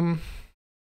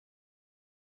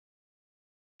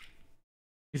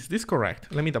 Is this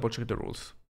correct? Let me double check the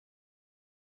rules.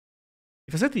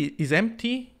 If a set is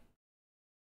empty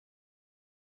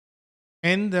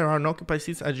and there are no occupied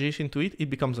seats adjacent to it, it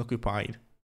becomes occupied.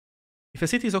 If a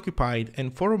seat is occupied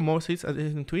and 4 or more seats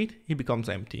adjacent to it, it becomes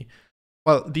empty.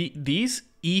 Well, this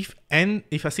if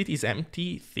a seat is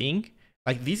empty thing,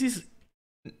 like this is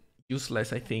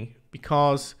useless, I think,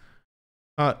 because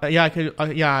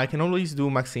I can always do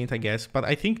maxint, I guess, but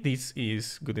I think this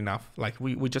is good enough. Like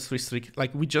we just restrict,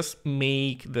 like we just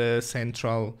make the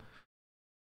central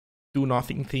do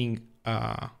nothing thing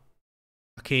a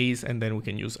case, and then we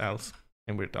can use else,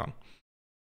 and we're done.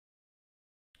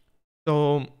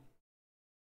 So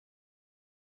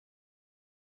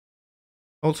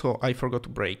also I forgot to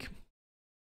break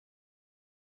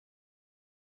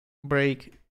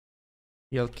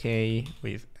ELK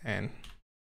with N.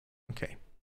 Okay.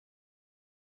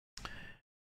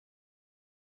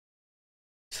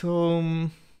 So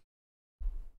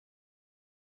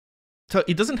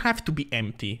it doesn't have to be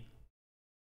empty,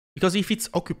 because if it's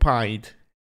occupied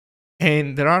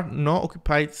and there are no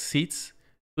occupied seats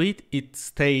to it, it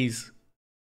stays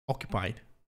occupied.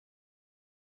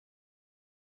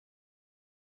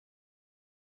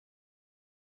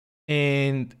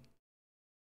 And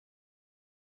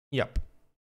yep,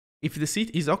 if the seat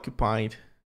is occupied,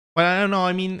 well, I don't know.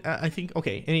 I mean, I think,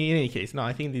 okay, in any case, no,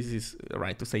 I think this is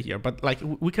right to say here, but like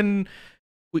we can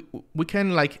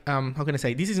like, how can I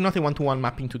say, this is not a one-to-one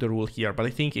mapping to the rule here, but I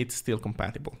think it's still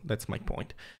compatible. That's my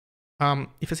point.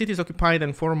 If a seat is occupied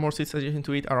and 4 or more seats adjacent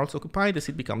to it are also occupied, the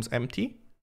seat becomes empty.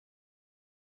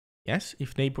 Yes,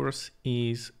 if neighbors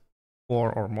is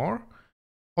 4 or more.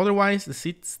 Otherwise, the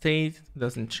seat state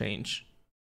doesn't change.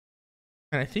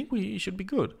 And I think we should be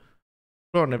good.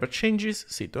 Floor never changes,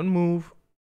 seat don't move,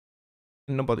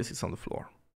 and nobody sits on the floor.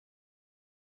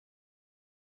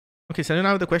 Okay, so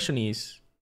now the question is,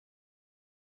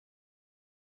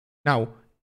 now,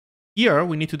 here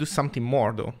we need to do something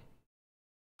more though.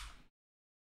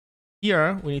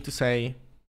 Here we need to say,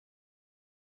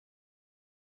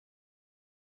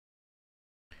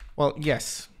 well,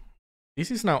 yes,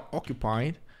 this is now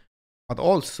occupied, but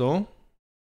also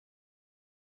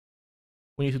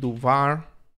we need to do var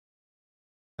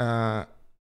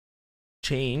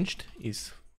changed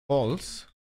is false.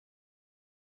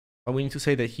 But we need to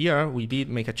say that here we did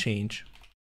make a change.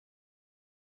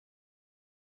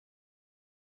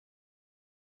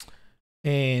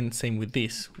 And same with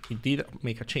this, we did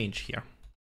make a change here.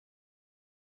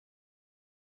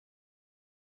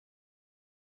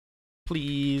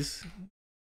 Please.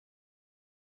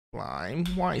 Climb,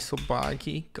 why so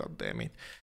buggy? God damn it.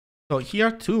 So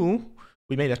here too,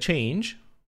 we made a change.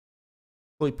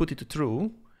 So we put it to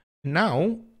true.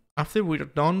 Now, after we're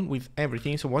done with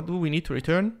everything, so what do we need to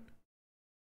return?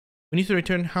 We need to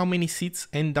return how many seats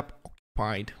end up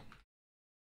occupied.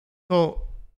 So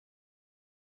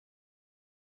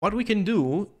what we can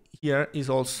do here is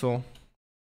also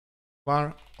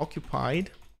var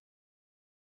occupied.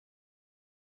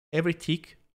 Every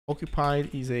tick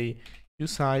occupied is a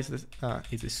usize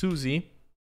is a SUSY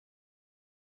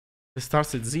that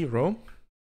starts at 0.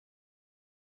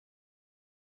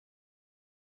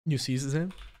 You see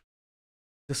the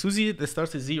SUSY that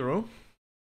starts at 0,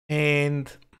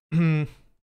 and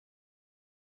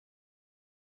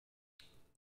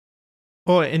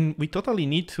oh, and we totally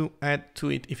need to add to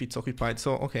it if it's occupied.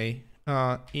 So okay,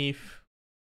 if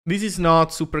this is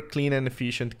not super clean and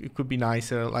efficient, it could be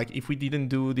nicer. Like if we didn't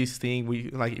do this thing,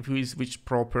 if we switch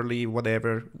properly,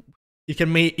 whatever, it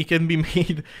can be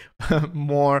made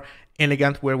more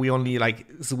elegant, where we only like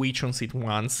switch on seat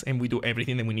once and we do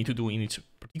everything that we need to do in each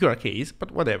particular case.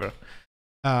 But whatever.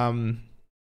 I'm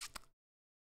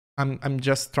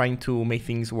just trying to make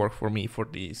things work for me for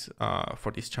this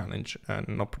challenge and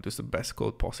not produce the best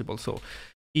code possible. So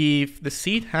if the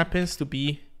seat happens to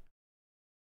be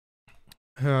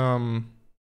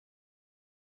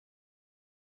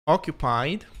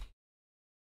occupied,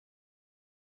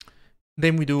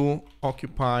 then we do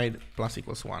occupied plus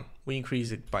equals 1. We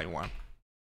increase it by 1.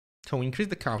 So we increase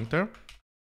the counter.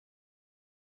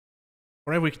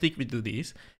 For every tick we do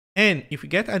this. And if we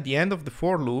get at the end of the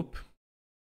for loop,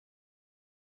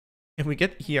 if we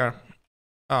get here,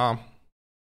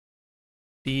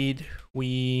 did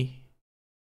we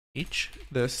reach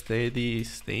the steady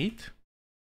state?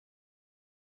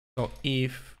 So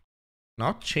if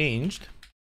not changed,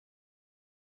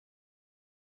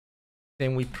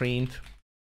 then we print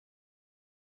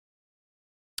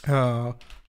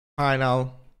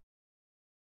final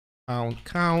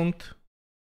count,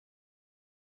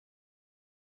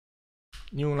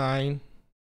 new line,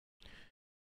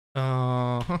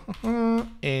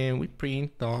 and we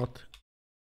print dot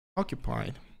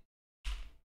occupied.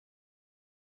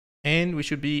 And we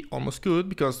should be almost good,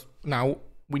 because now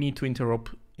we need to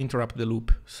interrupt the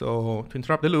loop. So to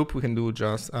interrupt the loop, we can do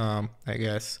just I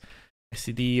guess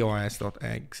std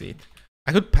os.exit.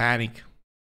 I could panic,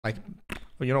 like,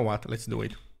 well, you know what, let's do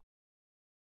it.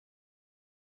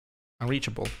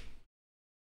 Unreachable.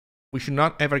 We should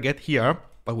not ever get here,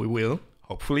 but we will,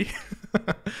 hopefully.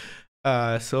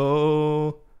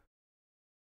 So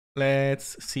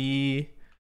let's see,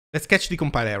 let's catch the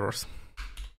compile errors.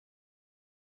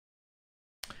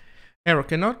 Error,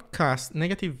 cannot cast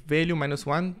negative value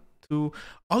 -1 to,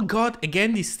 oh god,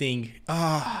 again this thing.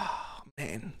 Oh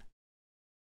man.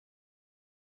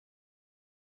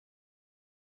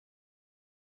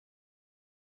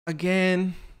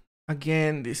 Again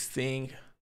this thing.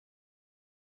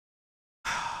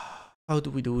 How do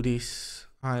we do this?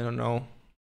 I don't know.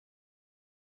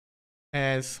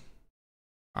 As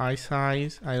I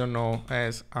size, I don't know,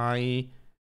 as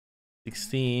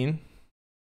I16,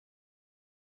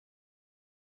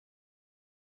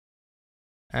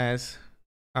 as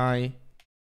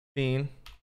I16,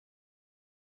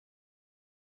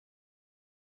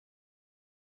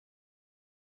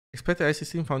 expected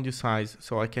I16 found you size,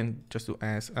 so I can just do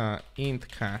as int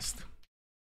cast.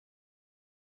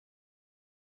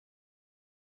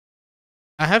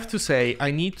 I have to say, I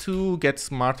need to get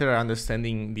smarter at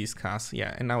understanding these casts.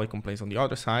 Yeah, and now it complains on the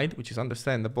other side, which is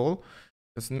understandable.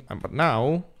 But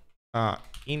now,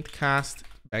 int cast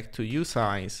back to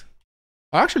usize.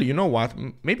 Actually, you know what?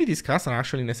 Maybe these casts are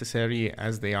actually necessary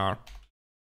as they are.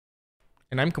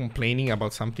 And I'm complaining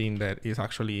about something that is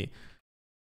actually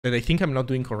that I think I'm not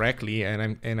doing correctly,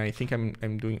 and I think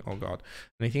I'm doing, oh god,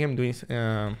 and I think I'm doing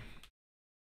some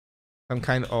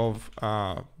kind of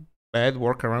bad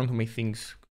workaround to make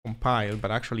things compile,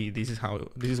 but actually this is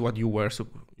what you are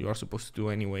supposed to do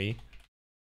anyway.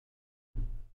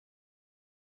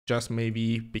 Just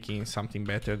maybe picking something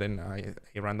better than a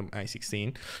random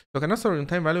i16. So cannot store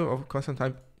runtime value of constant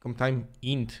time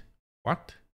int.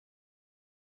 What?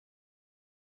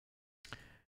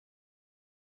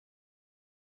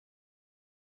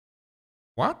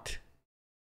 What?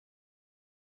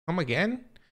 Come again?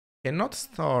 Cannot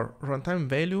store runtime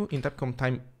value in type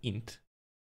time int.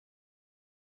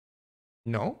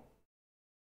 No?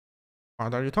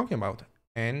 What are you talking about?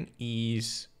 N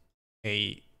is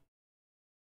a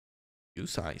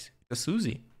usize. It's a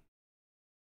SUSI.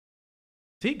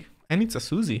 Sig. And it's a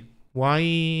SUSI.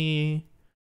 Why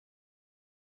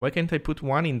can't I put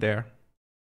 1 in there?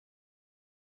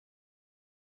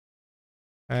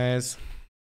 As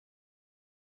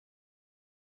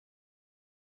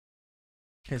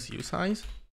usize?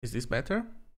 Is this better?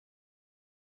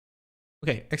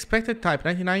 Okay, expected type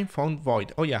 99 found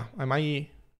void. Oh yeah, am I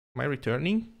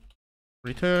returning?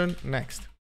 Return next.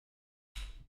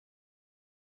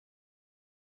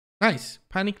 Nice.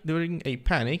 Panic during a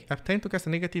panic. Attempt to cast a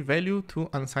negative value to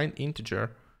unsigned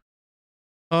integer.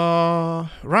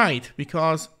 Right,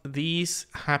 because this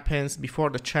happens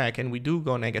before the check and we do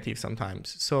go negative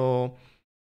sometimes. So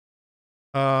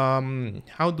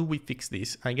how do we fix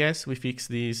this? I guess we fix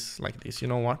this like this. You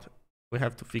know what? We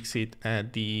have to fix it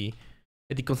at the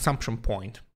consumption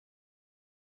point.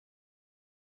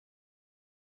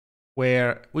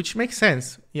 Which makes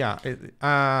sense. Yeah,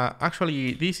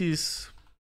 actually this is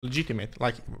legitimate.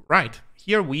 Like, right,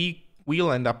 here we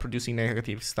will end up producing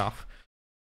negative stuff.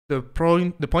 The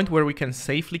point where we can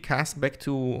safely cast back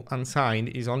to unsigned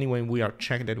is only when we are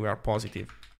checked that we are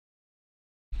positive.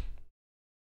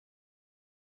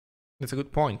 That's a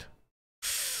good point.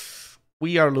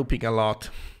 We are looping a lot.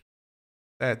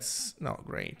 That's not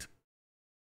great.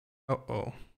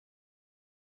 Uh-oh.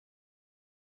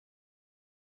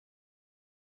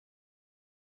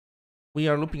 We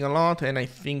are looping a lot, and I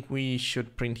think we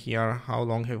should print here how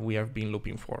long have we been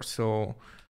looping for. So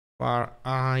var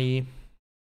I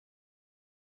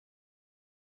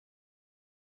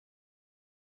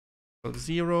equals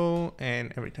 0,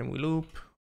 and every time we loop,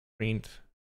 print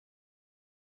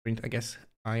I guess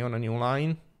I on a new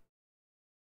line.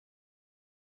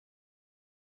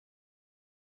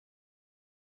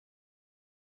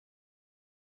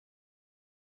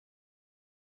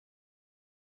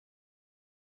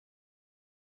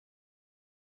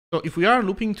 So if we are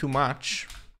looping too much,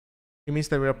 it means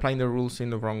that we're applying the rules in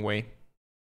the wrong way.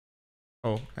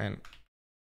 Oh, and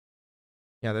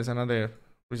yeah, there's another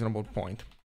reasonable point.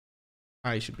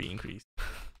 I should be increased.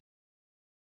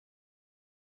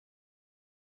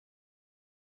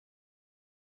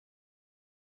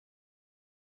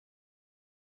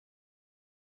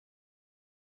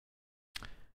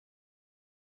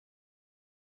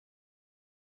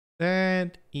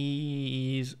 That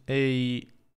is a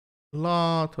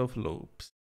lot of loops.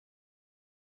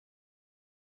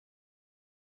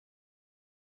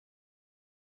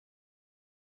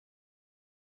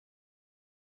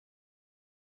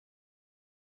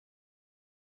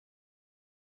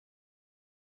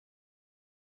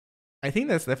 I think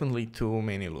that's definitely too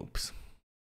many loops.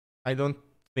 I don't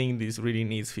think this really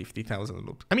needs 50,000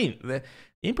 loops. I mean, the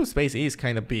input space is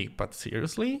kind of big, but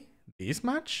seriously, this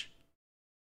much?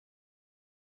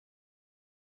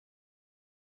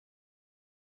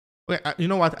 Okay, you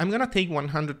know what? I'm gonna take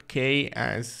 100K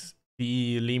as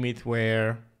the limit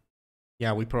where,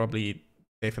 yeah, we probably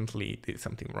definitely did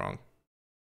something wrong.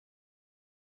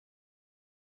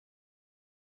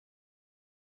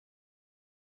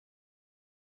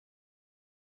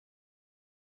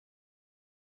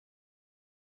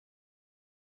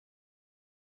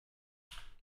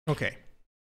 Okay.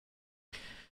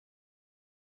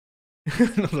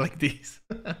 Not like this.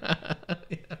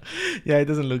 Yeah, it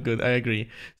doesn't look good. I agree.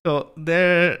 So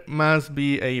there must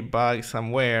be a bug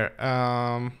somewhere.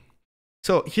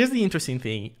 So here's the interesting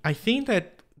thing. I think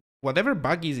that whatever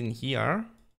bug is in here,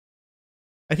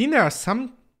 I think there are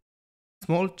some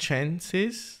small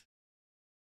chances.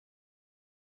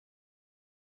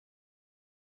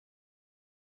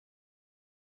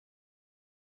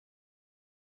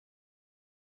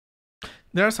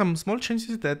 There are some small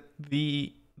chances that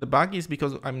the bug is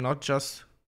because I'm not just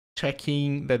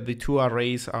checking that the two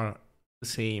arrays are the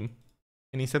same,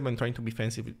 and instead when trying to be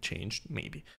fancy, it changed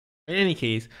maybe. In any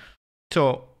case,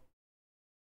 so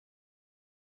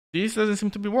this doesn't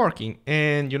seem to be working,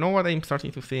 and you know what I'm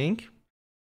starting to think?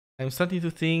 I'm starting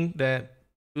to think that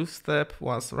two-step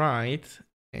was right,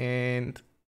 and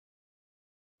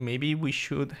maybe we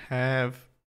should have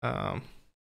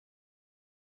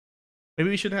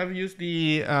used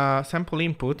the sample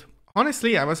input.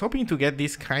 Honestly, I was hoping to get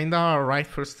this kinda right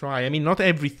first try. I mean, not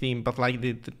everything, but like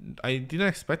I didn't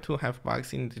expect to have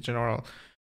bugs in the general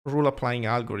rule applying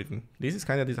algorithm. This is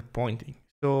kind of disappointing.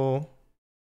 So,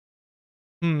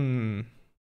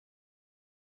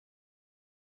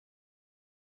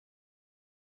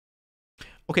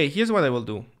 okay, here's what I will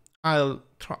do. I'll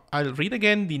read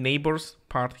again the neighbors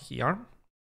part here.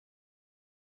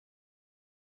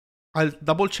 I'll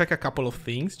double check a couple of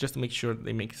things just to make sure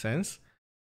they make sense.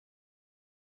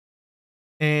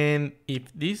 And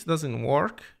if this doesn't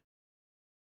work,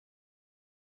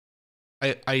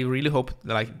 I really hope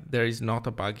that, like, there is not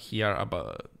a bug here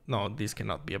about, no, this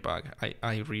cannot be a bug.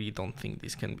 I really don't think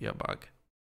this can be a bug.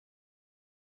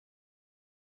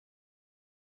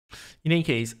 In any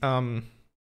case,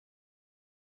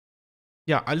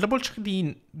 yeah, I'll double check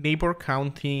the neighbor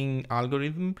counting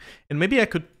algorithm, and maybe I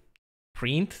could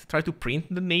try to print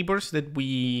the neighbors that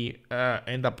we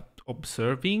end up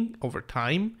observing over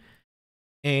time,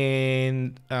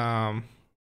 and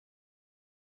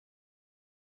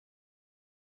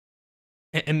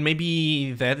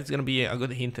maybe that is gonna be a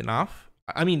good hint enough.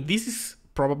 I mean, this is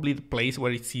probably the place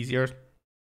where it's easier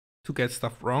to get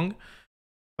stuff wrong,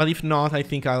 but if not, I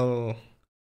think I'll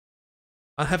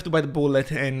have to bite the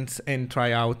bullet and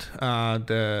try out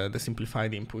the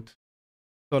simplified input.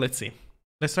 So let's see.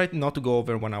 Let's try not to go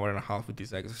over 1 hour and a half with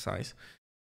this exercise.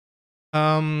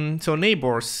 So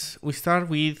neighbors, we start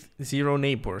with 0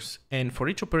 neighbors, and for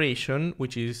each operation,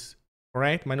 which is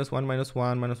correct, -1,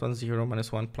 -1, -1, 0,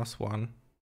 -1, +1.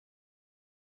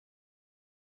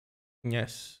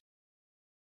 Yes.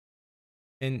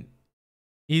 And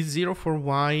is 0 for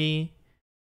y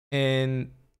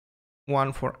and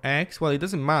 1 for x? Well, it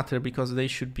doesn't matter because they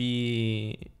should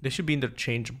be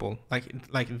interchangeable.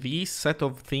 Like this set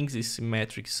of things is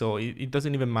symmetric, so it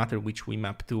doesn't even matter which we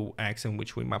map to x and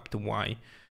which we map to y.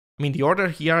 I mean, the order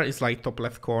here is like top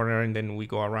left corner and then we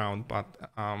go around, but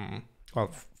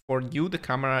well, for you, the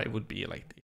camera, it would be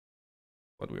like this.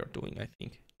 What we are doing, I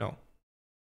think.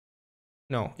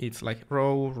 No, it's like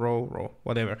row, row, row,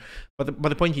 whatever. But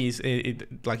the point is,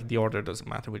 it like the order doesn't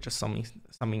matter. We're just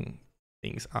summing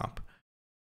things up.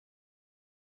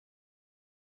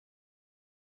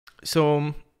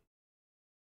 So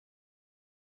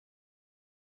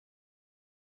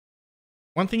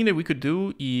one thing that we could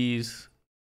do is,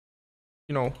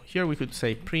 you know, here we could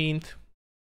say print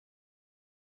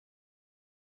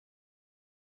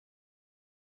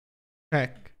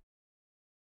check.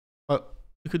 Well,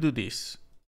 we could do this.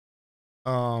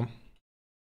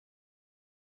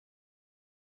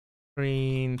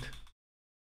 Print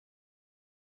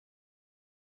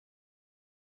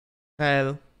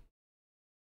cell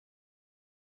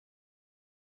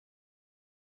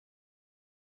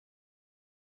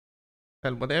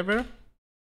whatever,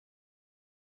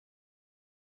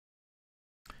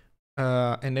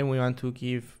 and then we want to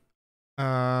give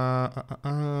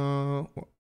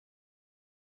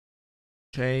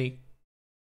j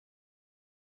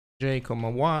comma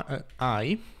y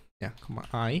I, yeah, comma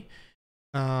I.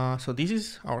 So this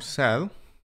is our cell,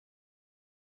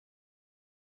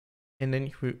 and then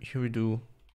here we do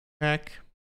check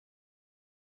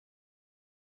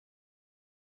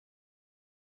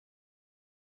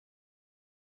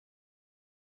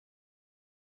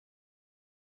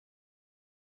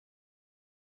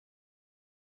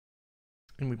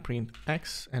and we print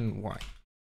x and y.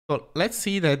 So let's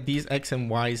see that these x and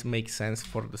y's make sense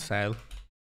for the cell.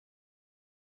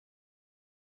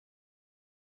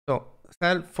 So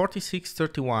cell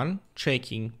 4631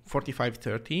 checking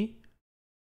 4530,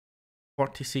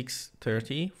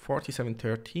 4630,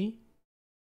 4730,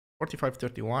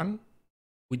 4531.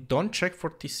 We don't check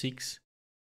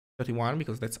 4631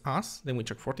 because that's us. Then we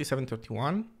check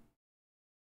 4731.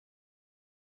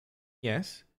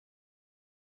 Yes.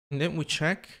 And then we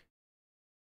check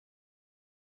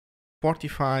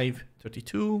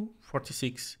 4532,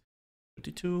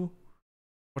 4632,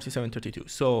 4732.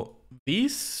 So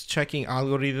this checking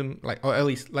algorithm, like, or at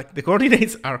least like the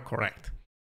coordinates are correct.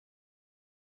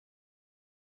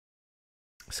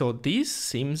 So this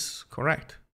seems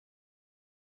correct.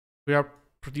 We are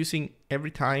producing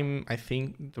every time, I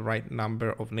think, the right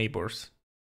number of neighbors.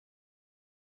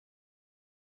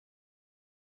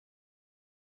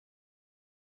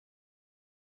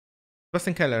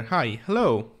 Sebastian Keller, hi,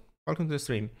 hello, welcome to the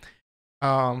stream.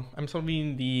 I'm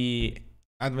solving the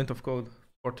advent of code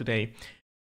for today.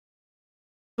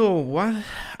 So what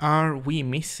are we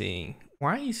missing?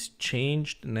 Why is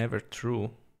changed never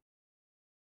true?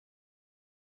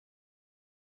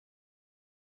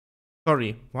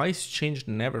 Sorry, why is change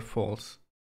never false?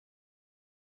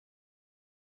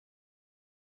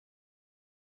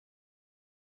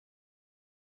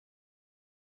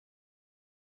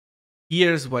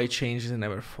 Here's why change is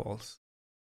never false.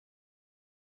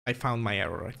 I found my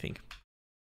error, I think.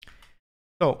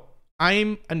 So,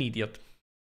 I'm an idiot.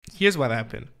 Here's what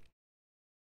happened.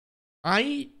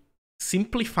 I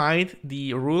simplified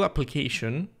the rule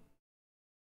application,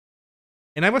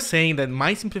 and I was saying that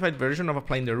my simplified version of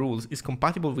applying the rules is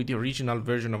compatible with the original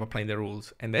version of applying the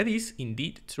rules, and that is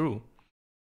indeed true.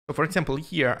 So for example,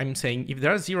 here I'm saying if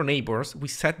there are 0 neighbors, we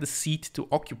set the seat to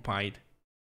occupied.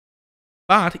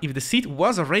 But if the seat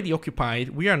was already occupied,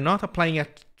 we are not applying a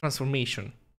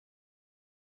transformation.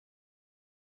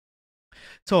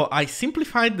 So I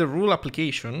simplified the rule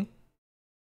application,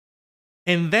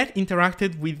 and that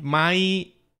interacted with my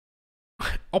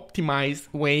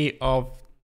optimized way of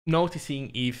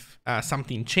noticing if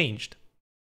something changed.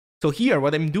 So here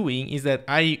what I'm doing is that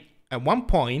at one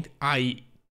point I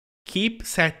keep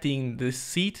setting the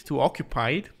seat to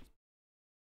occupied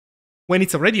when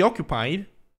it's already occupied,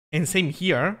 and same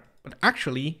here, but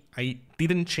actually I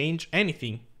didn't change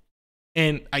anything.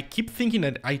 And I keep thinking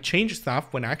that I changed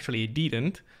stuff when actually I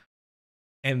didn't,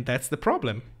 and that's the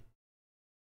problem.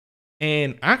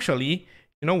 And actually,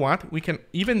 you know what? We can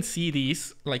even see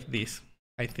this like this,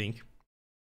 I think.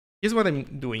 Here's what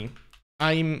I'm doing.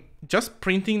 I'm just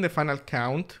printing the final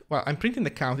count. Well, I'm printing the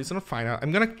count, it's not final.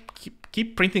 I'm gonna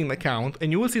keep printing the count,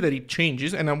 and you will see that it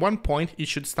changes, and at one point it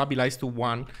should stabilize to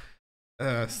one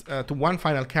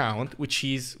final count, which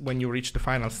is when you reach the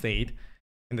final state,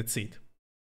 and that's it.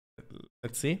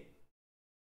 Let's see.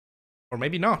 Or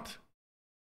maybe not.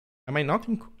 Am I not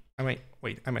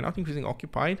increasing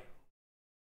occupied?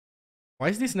 Why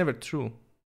is this never true?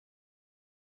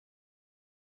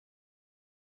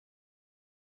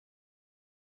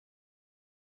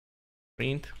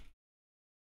 Print.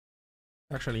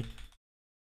 Actually.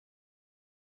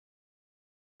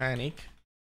 Panic.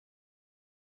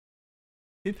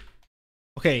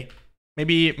 Okay,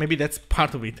 maybe that's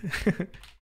part of it.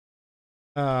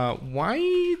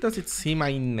 Why does it seem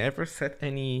I never set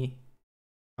any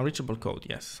unreachable code?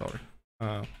 Yes, sorry.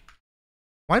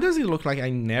 Why does it look like I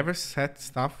never set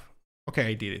stuff? Okay,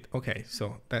 I did it. Okay,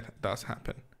 so that does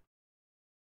happen.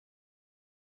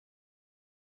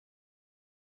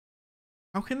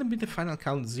 How can it be the final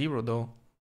count 0 though?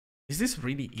 Is this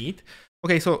really it?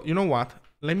 Okay, so you know what?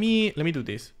 Let me do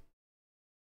this.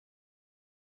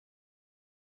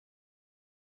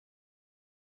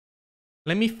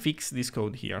 Let me fix this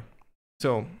code here.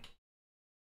 So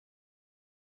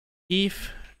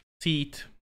if seat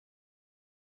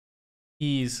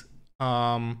is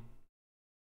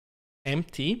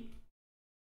empty,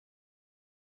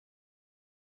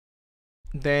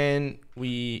 then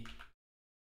we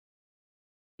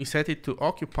set it to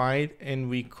occupied, and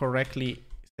we correctly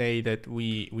say that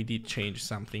we did change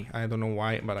something. I don't know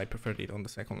why, but I preferred it on the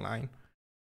second line.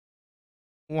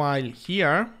 While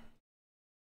here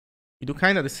we do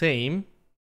kind of the same,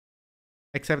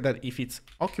 except that if it's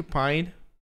occupied,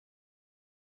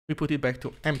 we put it back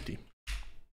to empty.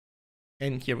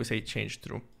 And here we say change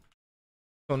true.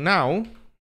 So now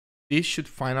this should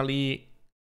finally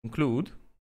include,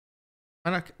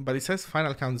 but it says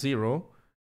final count 0,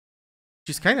 which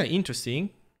is kind of interesting.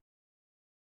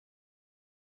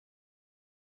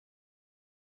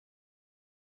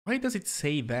 Why does it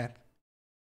say that?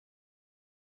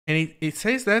 And it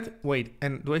says that, wait,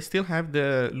 and do I still have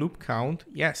the loop count?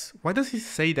 Yes. Why does it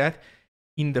say that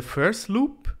in the first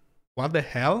loop? What the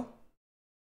hell?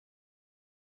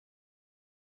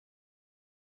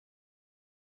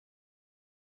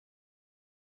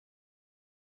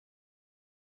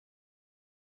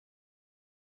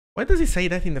 Why does it say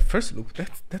that in the first loop?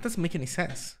 That doesn't make any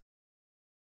sense.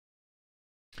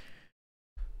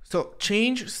 So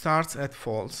change starts at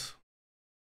false.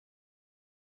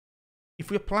 If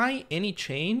we apply any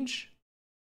change,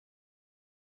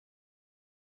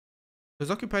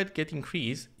 does occupied get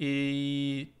increased?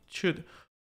 It should.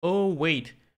 Oh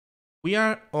wait, we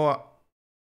are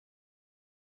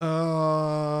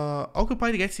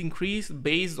occupied gets increased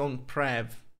based on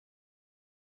prev.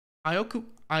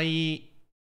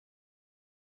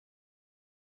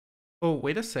 Oh,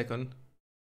 wait a second.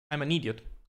 I'm an idiot.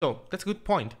 So that's a good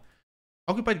point.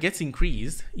 Occupied gets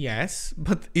increased, yes,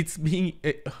 but it's being.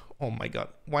 Oh my god,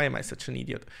 why am I such an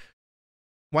idiot?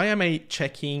 Why am I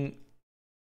checking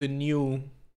the new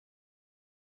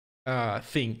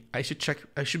thing? I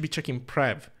should be checking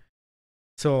prev.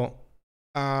 So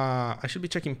I should be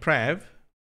checking prev.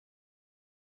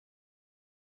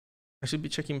 I should be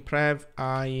checking prev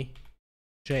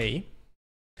ij.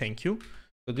 Thank you.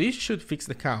 So this should fix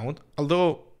the count,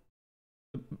 although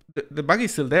the bug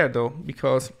is still there though,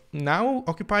 because now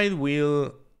occupied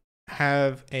will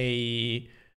have the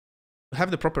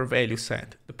proper value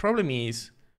set. The problem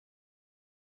is,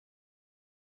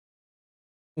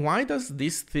 why does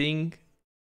this thing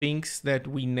thinks that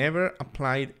we never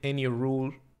applied any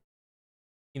rule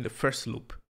in the first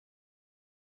loop?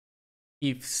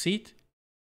 If sit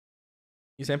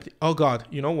is empty, oh god,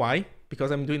 you know why?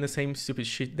 Because I'm doing the same stupid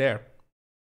shit there.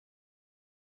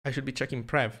 I should be checking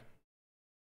prev,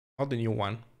 not the new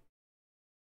one.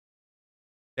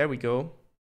 There we go.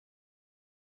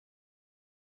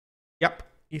 Yep.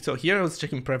 So here I was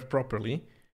checking prev properly.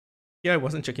 Here I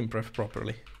wasn't checking prev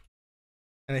properly.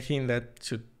 And I think that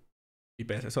should be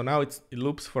better. So now it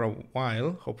loops for a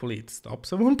while. Hopefully it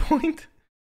stops at one point.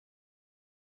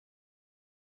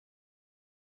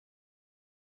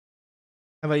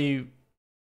 Have I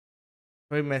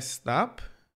messed up?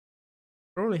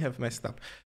 Probably have messed up.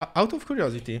 Out of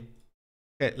curiosity,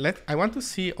 okay, I want to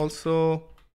see also.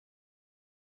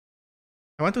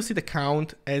 I want to see the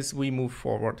count as we move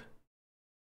forward.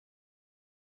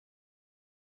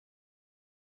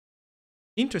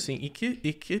 Interesting.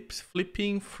 It keeps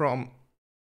flipping from.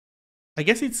 I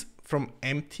guess it's from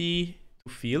empty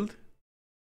to filled.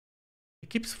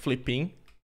 It keeps flipping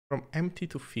from empty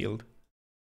to filled.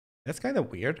 That's kind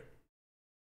of weird.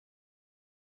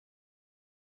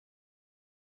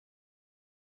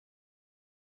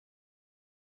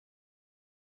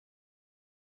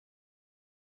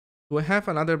 Do I have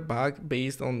another bug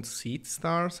based on seed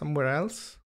star somewhere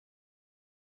else?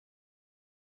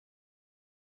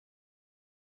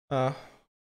 So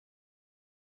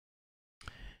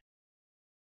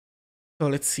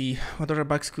let's see, what other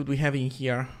bugs could we have in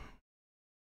here?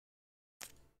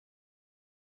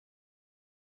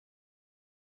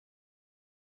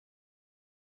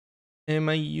 Am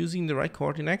I using the right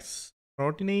coordinates?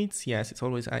 Yes, it's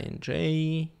always I and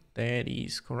J. That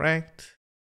is correct.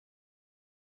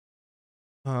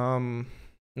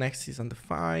 Next is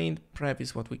undefined. Prep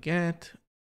is what we get.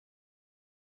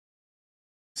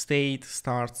 State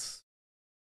starts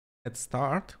at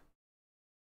start.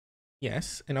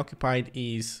 Yes, and occupied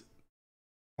is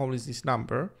always this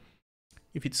number.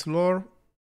 If it's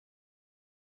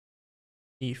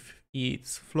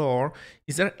floor,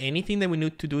 is there anything that we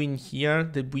need to do in here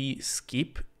that we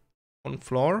skip on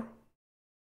floor?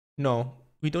 No,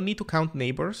 we don't need to count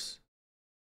neighbors.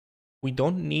 We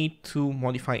don't need to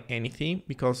modify anything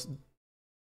because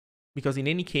in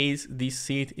any case, this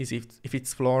seed is if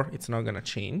it's floor, it's not gonna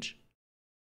change.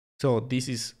 So this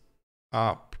is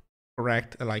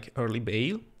correct, like early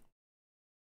bail.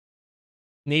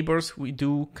 Neighbors, we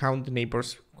do count the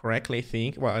neighbors correctly, I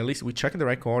think. Well, at least we check the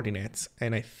right coordinates,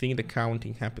 and I think the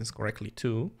counting happens correctly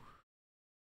too.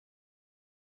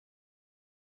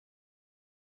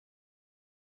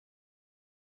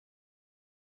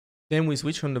 Then we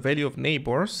switch on the value of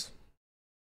neighbors.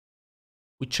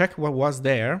 We check what was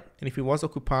there, and if it was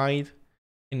occupied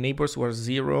and neighbors were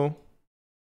 0,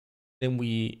 then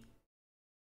we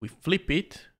flip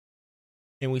it,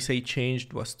 and we say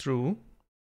changed was true.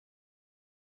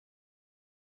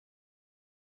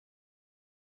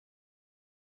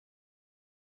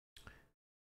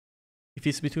 If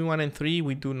it's between 1 and 3,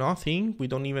 we do nothing. We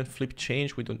don't even flip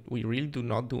change. We really do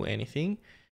not do anything.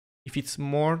 If it's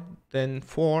more than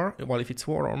 4, well, if it's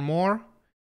 4 or more,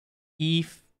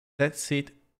 if that's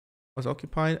it was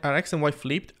occupied, are X and Y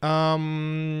flipped?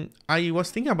 I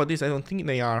was thinking about this. I don't think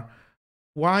they are.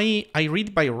 Y, I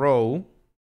read by row.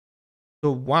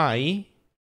 So Y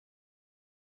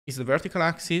is the vertical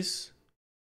axis,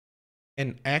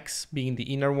 and X being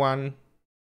the inner one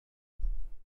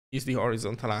is the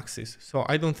horizontal axis. So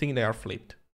I don't think they are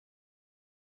flipped.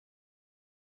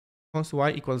 Const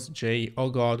Y equals J. Oh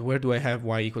god, where do I have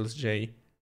Y equals J?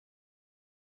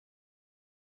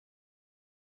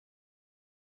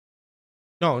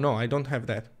 No, I don't have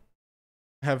that.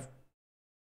 I have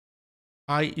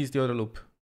I is the other loop.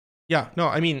 Yeah, no,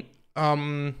 I mean,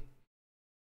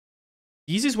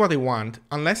 this is what I want.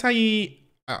 Unless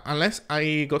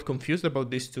I got confused about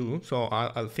this too, so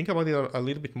I'll think about it a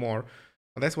little bit more.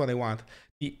 But that's what I want.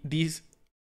 These,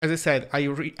 as I said, I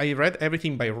read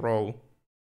everything by row.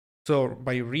 So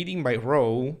by reading by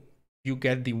row, you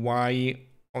get the Y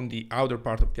on the outer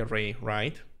part of the array,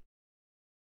 right?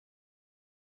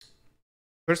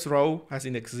 First row has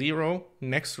index 0.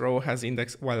 Next row has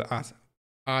index, well, as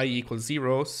I equals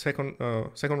 0. Second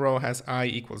row has I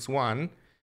equals 1.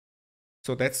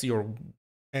 So that's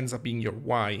ends up being your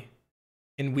Y.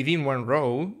 And within one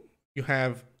row, you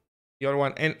have the other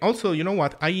one. And also, you know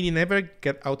what? I never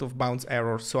get out of bounds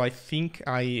error. So I think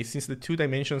since the 2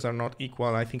 dimensions are not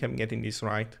equal, I think I'm getting this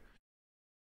right.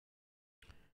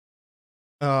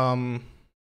 What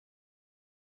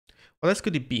else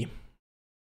could it be?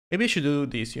 Maybe I should do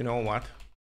this, you know what?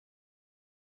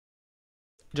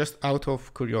 Just out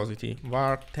of curiosity.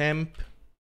 Var temp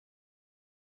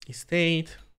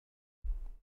state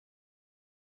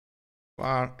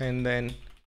var, and then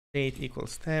state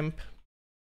equals temp.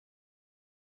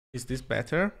 Is this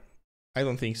better? I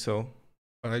don't think so,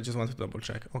 but I just want to double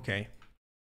check. Okay,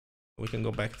 we can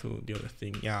go back to the other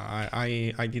thing. Yeah,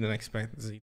 I didn't expect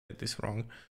this wrong.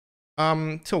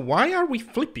 So why are we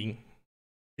flipping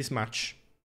this much?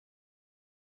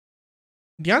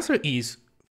 The answer is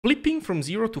flipping from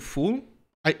 0 to full.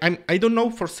 I don't know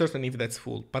for certain if that's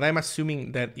full, but I'm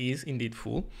assuming that is indeed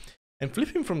full. And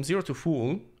flipping from 0 to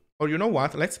full, or you know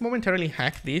what? Let's momentarily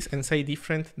hack this and say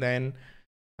different than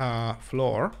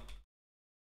floor.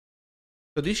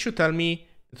 So this should tell me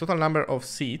the total number of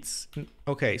seats.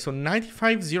 Okay, so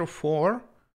 9504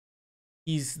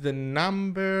 is the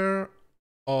number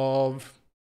of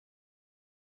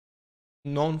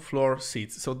non-floor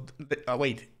seats. So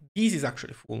wait, this is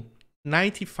actually full.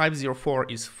 9504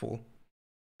 is full.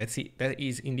 Let's see, that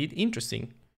is indeed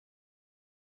interesting.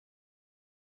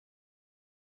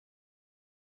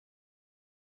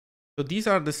 So these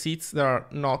are the seats that are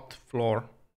not floor.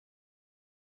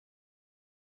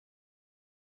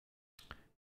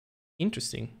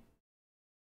 Interesting.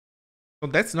 So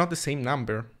that's not the same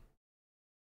number.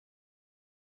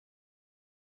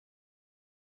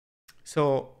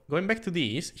 So going back to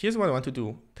this, here's what I want to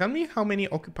do. Tell me how many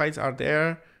occupieds are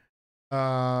there.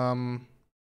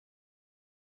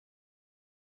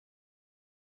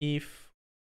 If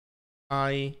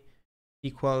I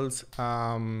equals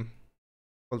 1,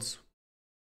 what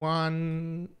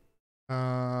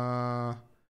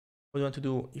do you want to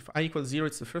do? If I equals 0,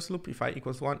 it's the first loop. If I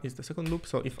equals 1, it's the second loop.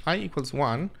 So if I equals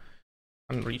 1,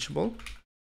 unreachable.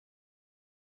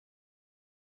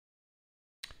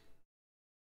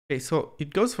 Okay, so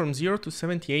it goes from 0 to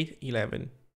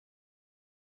 7811.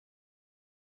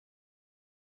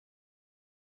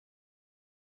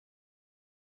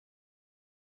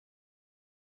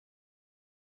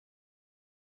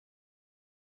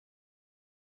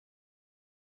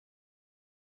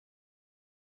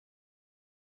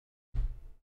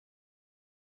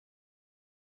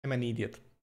 I'm an idiot.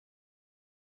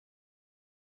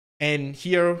 And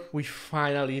here we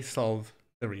finally solve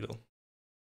the riddle.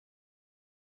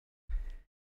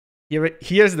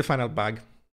 Here's the final bug.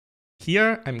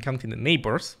 Here I'm counting the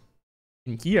neighbors.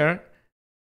 And here,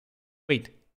 wait,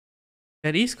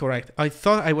 that is correct. I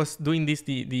thought I was doing this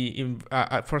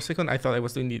for a second. I thought I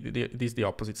was doing the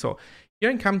opposite. So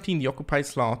here I'm counting the occupied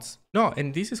slots. No,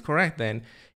 and this is correct then.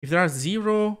 If there are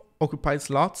 0 occupied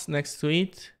slots next to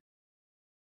it,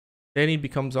 then it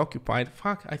becomes occupied.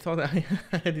 Fuck, I thought I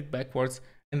had it backwards,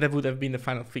 and that would have been the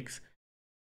final fix.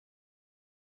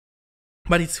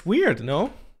 But it's weird,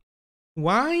 no?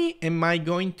 Why am I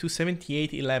going to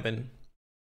 7811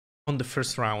 on the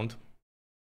first round?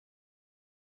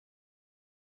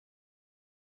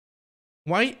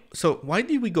 Why? So why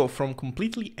did we go from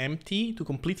completely empty to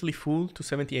completely full to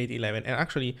 7811? And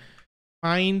actually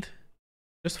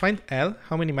just find L,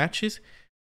 how many matches?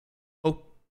 Oh,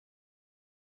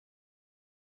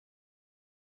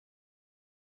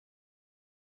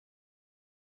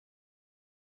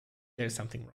 there's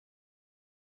something wrong.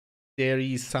 There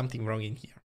is something wrong in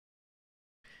here.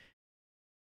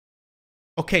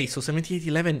 Okay, so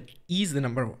 7811 is the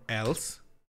number of L's.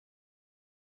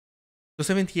 So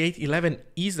 7811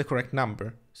 is the correct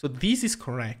number. So this is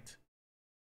correct.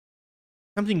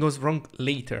 Something goes wrong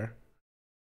later.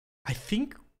 I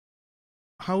think,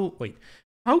 how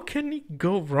can it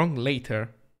go wrong later?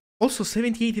 Also,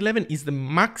 7811 is the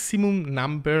maximum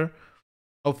number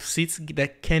of seats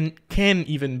that can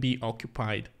even be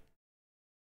occupied.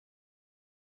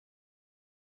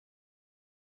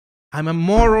 I'm a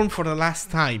moron for the last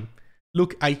time.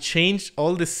 Look, I changed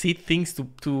all the seat things to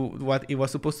what it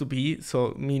was supposed to be.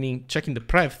 So meaning checking the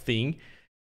prev thing,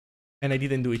 and I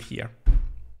didn't do it here.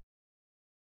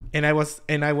 And I was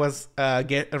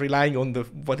relying on the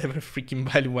whatever freaking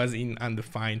value was in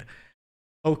undefined.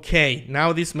 Okay,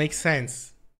 now this makes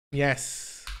sense.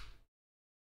 Yes.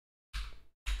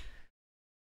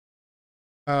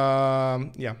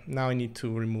 Yeah, now I need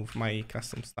to remove my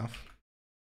custom stuff.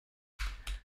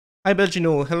 Hi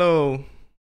Belginul, hello.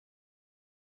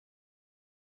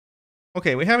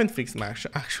 Okay, we haven't fixed Mash,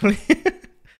 actually.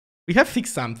 We have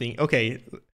fixed something. Okay,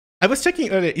 I was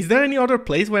checking earlier. Is there any other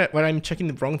place where I'm checking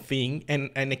the wrong thing and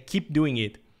I keep doing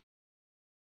it?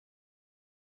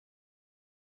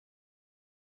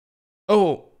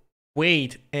 Oh,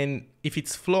 wait, and if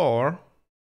it's floor,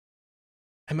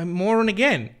 I'm a moron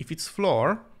again. If it's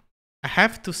floor, I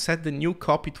have to set the new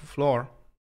copy to floor.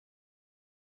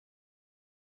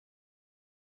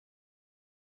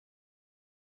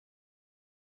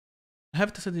 I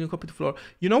have to set the new copy to floor.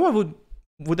 You know what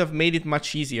would have made it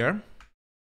much easier?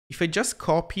 If I just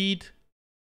copied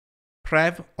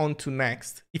prev onto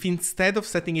next. If instead of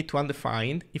setting it to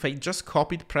undefined, if I just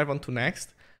copied prev onto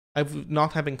next, I would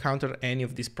not have encountered any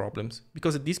of these problems.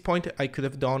 Because at this point, I could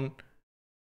have done...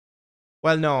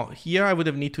 Well, no, here I would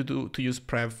have need to use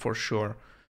prev for sure.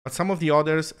 But some of the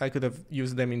others, I could have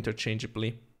used them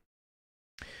interchangeably.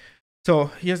 So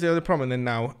here's the other problem then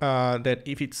now, that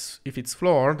if it's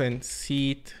floor, then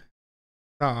seat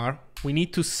star, we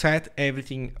need to set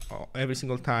everything every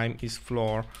single time is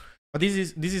floor. But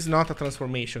this is not a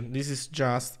transformation. This is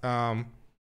just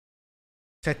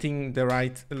setting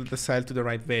the cell to the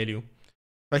right value.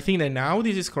 So I think that now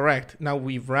this is correct. Now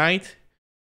we write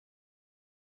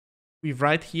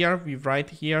here, we write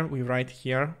here, we write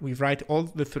here, we write all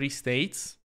the three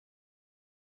states.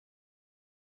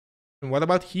 And what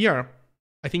about here?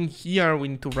 I think here we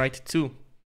need to write 2.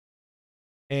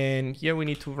 And here we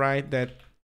need to write that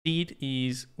seed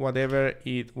is whatever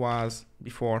it was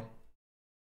before.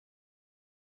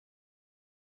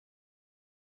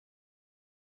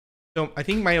 So I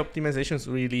think my optimizations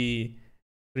really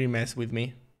mess with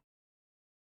me.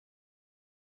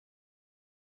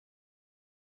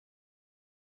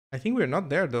 I think we're not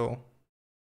there though.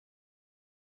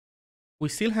 We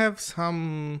still have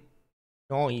some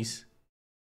noise.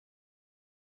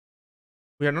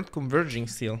 We are not converging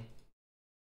still.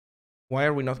 Why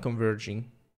are we not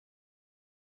converging?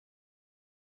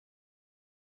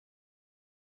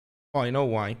 Oh, I know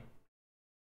why.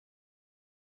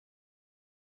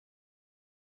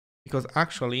 Because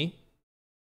actually,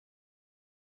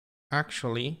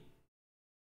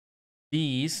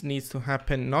 this needs to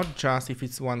happen not just if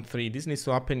it's 1, 3. This needs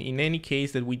to happen in any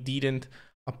case that we didn't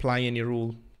apply any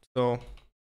rule. So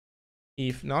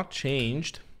if not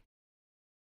changed,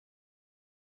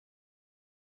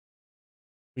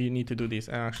 we need to do this.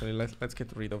 Actually, let's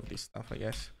get rid of this stuff, I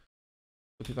guess.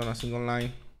 Put it on a single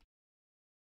line.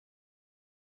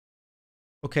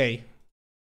 Okay.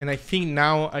 And I think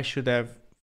now I should have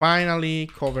finally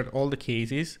covered all the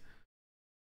cases.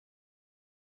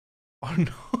 Or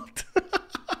not.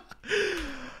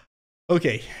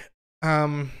 Okay.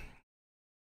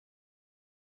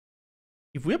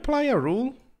 If we apply a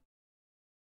rule,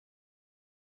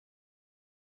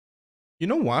 you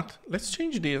know what? Let's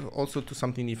change this also to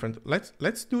something different.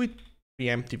 Let's do it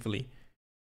preemptively.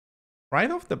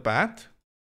 Right off the bat,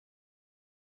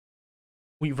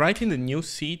 we write in the new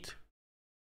seat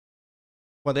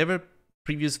whatever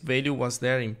previous value was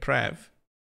there in prev.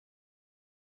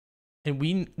 And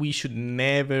we should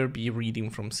never be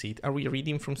reading from seat. Are we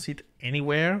reading from seat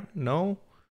anywhere? No.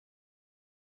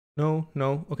 No,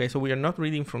 no. Okay, so we are not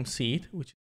reading from seat, which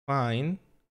is fine.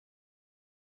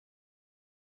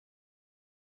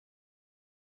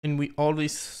 And we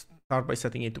always start by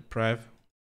setting it to prev.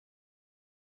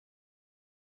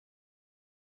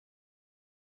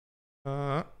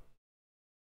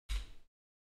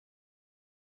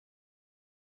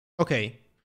 Okay,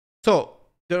 so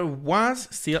there was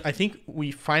still, I think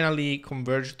we finally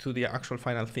converged to the actual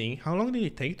final thing. How long did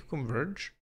it take to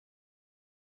converge?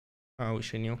 I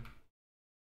wish I knew.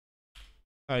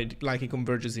 Like it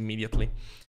converges immediately.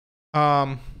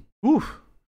 So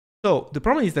the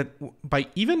problem is that by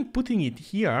even putting it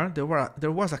here, there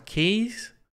was a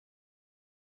case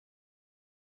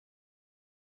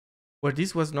where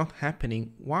this was not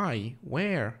happening. Why?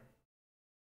 Where?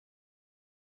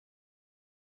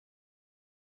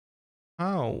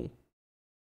 How?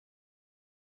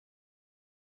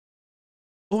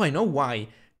 Oh, I know why.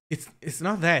 It's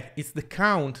not that. It's the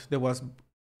count that was...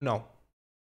 No.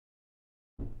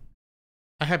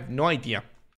 I have no idea.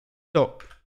 So,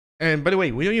 and by the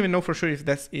way, we don't even know for sure if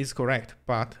that is correct,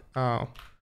 but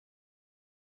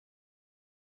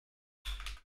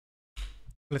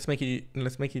let's make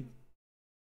it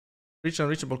reach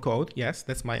unreachable code. Yes,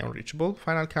 that's my unreachable.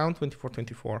 Final count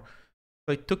 2424.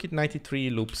 So it took it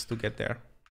 93 loops to get there.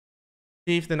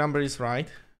 See if the number is right.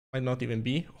 Might not even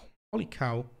be. Holy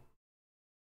cow.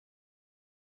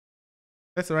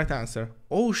 That's the right answer.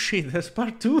 Oh shit, that's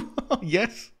part 2.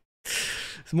 Yes.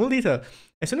 Small detail.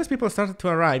 As soon as people started to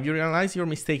arrive, you realize your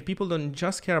mistake. People don't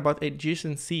just care about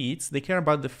adjacent seats. They care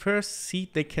about the first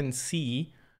seat they can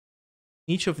see.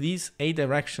 Each of these 8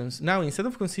 directions. Now, instead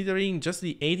of considering just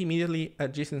the 8 immediately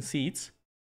adjacent seats,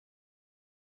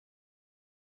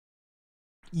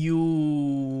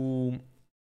 you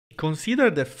consider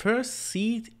the first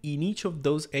seed in each of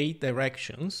those 8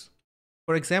 directions.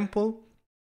 For example,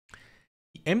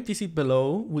 the empty seat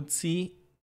below would see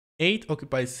 8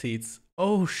 occupied seats.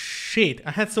 Oh shit,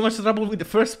 I had so much trouble with the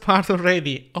first part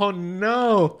already. Oh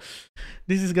no,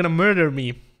 this is gonna murder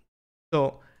me.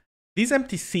 So these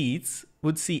empty seats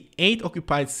would see 8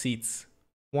 occupied seats.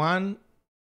 1,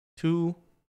 2.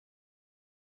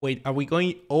 Wait, are we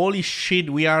going? Holy shit,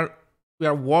 we are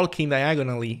walking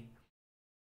diagonally.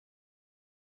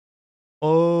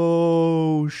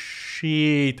 Oh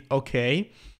shit.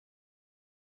 Okay.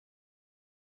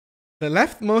 The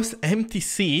leftmost empty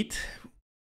seat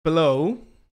below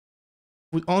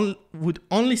would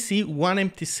only see 1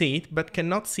 empty seat, but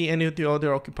cannot see any of the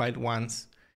other occupied ones.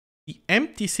 The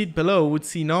empty seat below would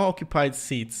see no occupied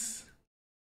seats.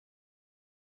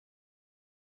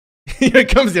 Here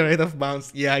comes the rate of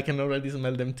bounce. Yeah, I can already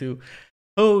smell them too.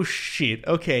 Oh shit.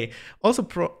 Okay.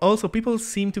 Also, people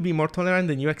seem to be more tolerant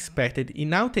than you expected. It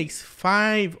now takes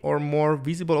 5 or more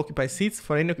visible occupied seats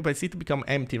for any occupied seat to become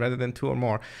empty rather than 2 or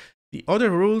more. The other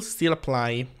rules still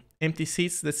apply. Empty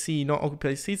seats that see no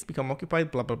occupied seats become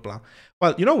occupied, blah, blah, blah.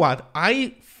 Well, you know what?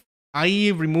 I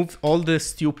removed all the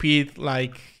stupid,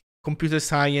 like, computer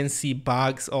science-y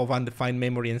bugs of undefined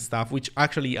memory and stuff, which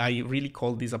actually I really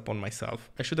called this upon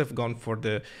myself. I should have gone for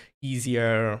the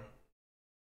easier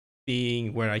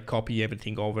thing where I copy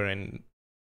everything over and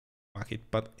fuck it.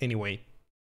 But anyway,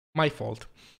 my fault.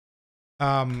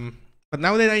 But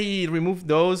now that I removed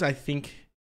those, I think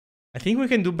we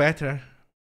can do better.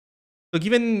 So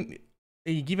given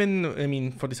I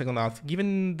mean, for the second half,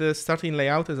 given the starting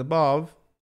layout as above,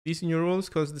 these new rules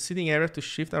cause the seating area to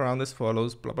shift around as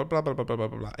follows, blah, blah, blah, blah, blah, blah, blah,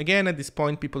 blah. Again, at this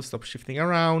point, people stop shifting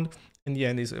around, and the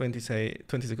end is when they say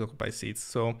 26 occupied seats.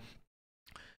 So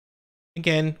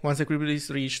again, once equilibrium is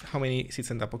reached, how many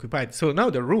seats end up occupied? So now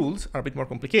the rules are a bit more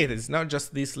complicated. It's not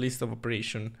just this list of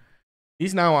operation.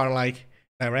 These now are like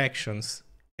directions,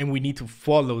 and we need to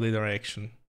follow the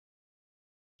direction.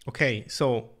 Okay,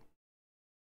 so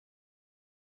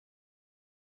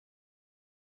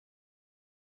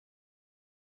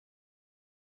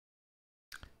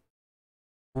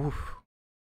oof.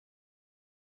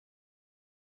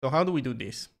 So how do we do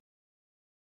this?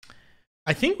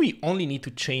 I think we only need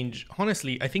to change,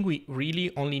 honestly, I think we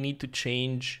really only need to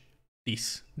change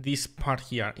this part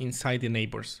here inside the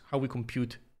neighbors, how we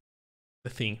compute the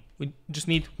thing. We just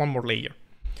need one more layer.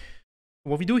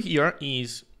 What we do here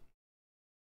is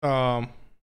for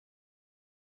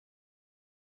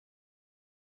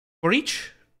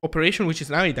each operation, which is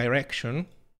now a direction,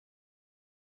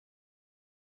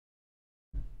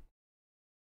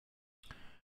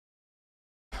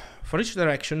 for each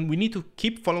direction, we need to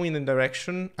keep following the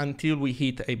direction until we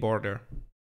hit a border.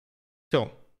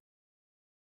 So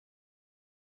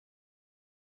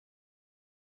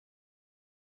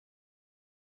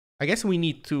I guess we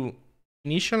need to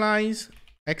initialize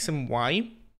x and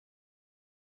y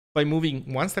by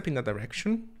moving one step in that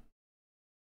direction.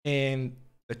 And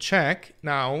the check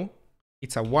now,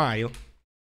 it's a while.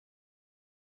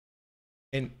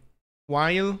 And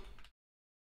while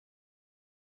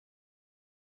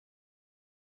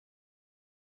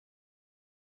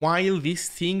these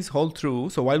things hold true,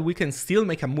 so while we can still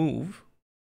make a move,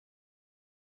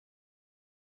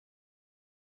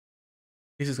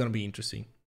 this is going to be interesting.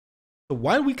 So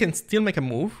while we can still make a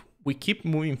move, we keep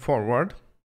moving forward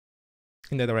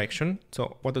in the direction.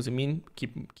 So what does it mean?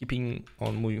 Keeping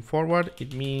on moving forward.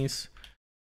 It means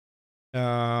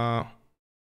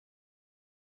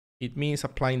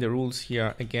applying the rules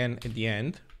here again at the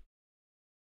end,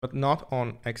 but not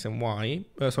on x and y.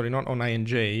 Sorry, not on I and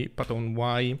j, but on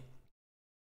y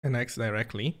and x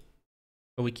directly.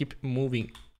 So we keep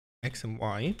moving x and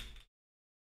y.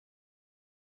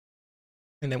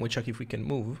 And then we check if we can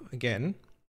move again.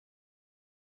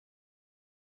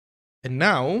 And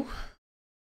now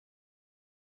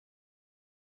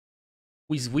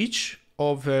we switch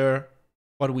over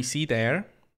what we see there.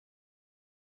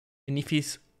 And if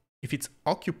it's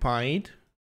occupied,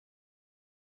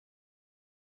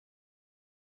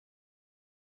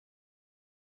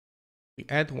 we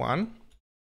add 1.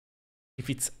 If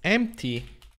it's empty,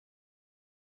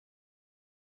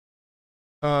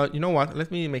 you know what?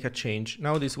 Let me make a change.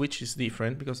 Now this switch is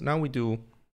different because now we do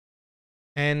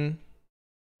n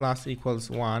plus equals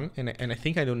 1. And I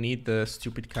think I don't need the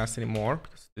stupid cast anymore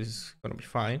because this is going to be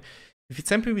fine. If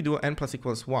it's empty, we do n plus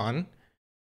equals 1.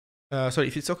 Sorry,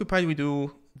 if it's occupied, we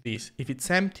do this. If it's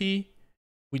empty,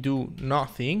 we do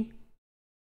nothing.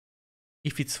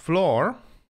 If it's floor,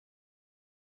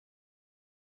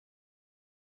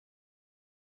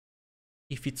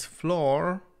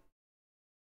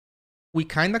 we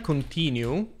kind of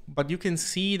continue, but you can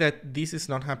see that this is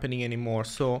not happening anymore.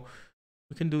 So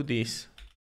we can do this.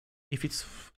 If it's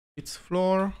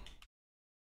floor,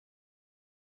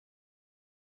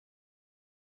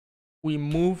 we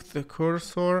move the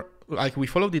cursor, like we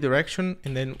follow the direction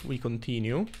and then we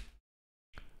continue.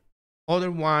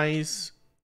 Otherwise,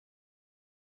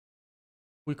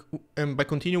 and by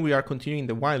continue, we are continuing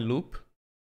the while loop.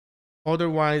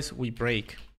 Otherwise, we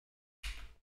break.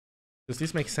 Does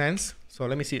this make sense? So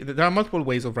let me see. There are multiple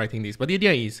ways of writing this, but the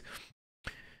idea is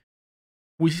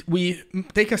we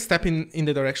take a step in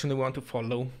the direction that we want to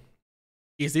follow.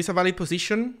 Is this a valid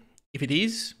position? If it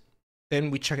is, then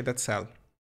we check that cell.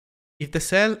 If the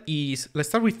cell is, let's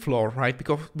start with floor, right?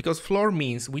 Because floor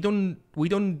means we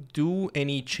don't do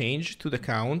any change to the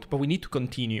count, but we need to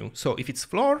continue. So if it's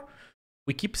floor,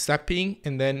 we keep stepping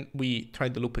and then we try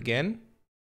the loop again.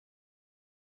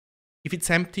 If it's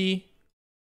empty,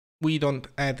 we don't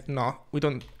add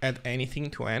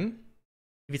anything to n.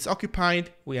 If it's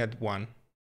occupied, we add 1.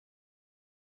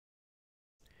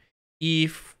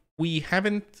 If we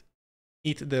haven't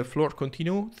hit the floor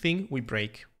continue thing, we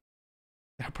break.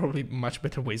 There are probably much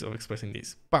better ways of expressing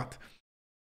this, but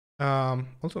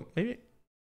also maybe,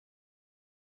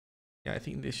 yeah, I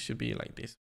think this should be like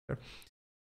this.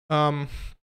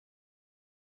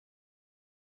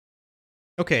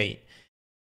 Okay.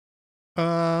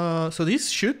 So this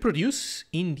should produce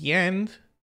in the end.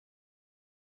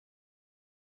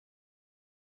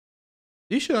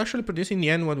 This should actually produce in the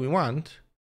end what we want.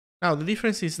 Now the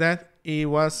difference is that it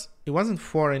wasn't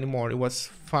 4 anymore. It was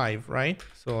 5, right?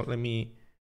 So let me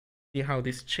see how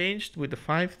this changed with the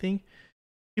 5 thing.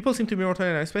 People seem to be more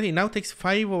tired than expected. It now takes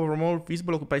 5 or more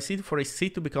visible occupied seat for a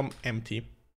seat to become empty.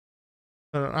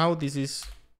 So now this is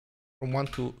from 1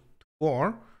 to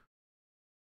 4.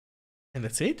 And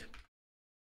that's it.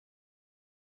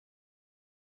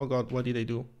 Oh god, what did I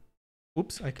do?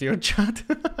 Oops, I cleared chat.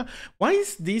 Why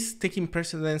is this taking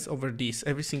precedence over this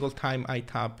every single time I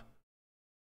tab?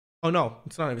 Oh no,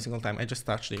 it's not every single time. I just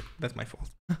touched it. That's my fault.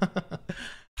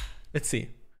 Let's see.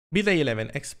 Bday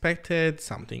 11, expected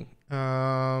something.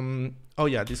 Oh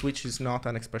yeah, this which is not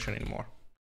an expression anymore.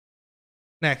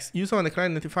 Next, use of an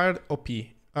declared identifier OP.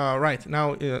 Right,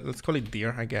 now let's call it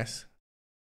dir, I guess.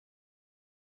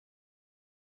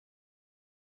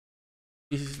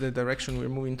 This is the direction we're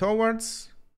moving towards.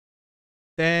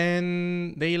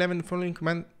 Then day 11 following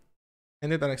command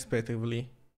ended unexpectedly.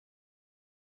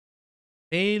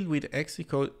 Failed with exit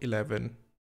code 11.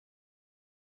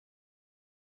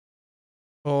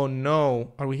 Oh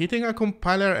no, are we hitting a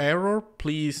compiler error?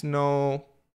 Please, no.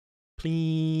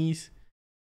 Please.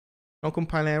 No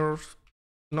compiler errors.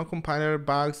 No compiler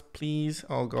bugs, please.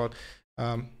 Oh god.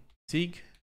 Zig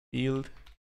field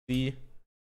d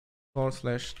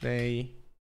 /day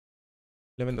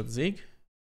 11.zig.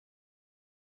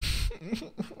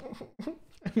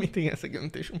 I'm hitting a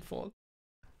segmentation fault.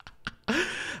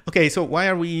 Okay, so why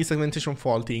are we segmentation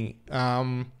faulting?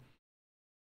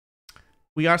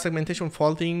 We are segmentation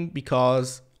faulting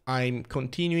because I'm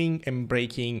continuing and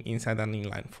breaking inside an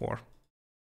inline 4.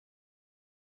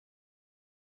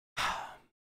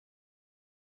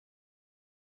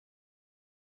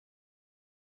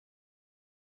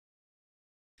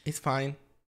 It's fine.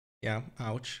 Yeah,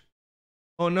 ouch.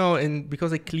 Oh no, and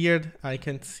because I cleared, I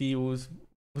can't see who's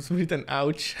written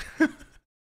ouch.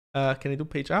 Can I do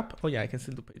page up? Oh yeah, I can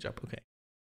still do page up, okay.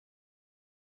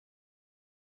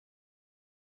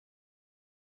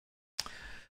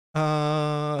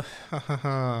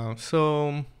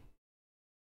 So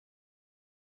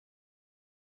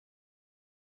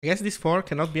I guess this 4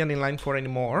 cannot be an inline 4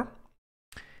 anymore.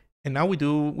 And now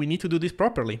we need to do this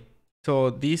properly.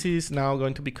 So this is now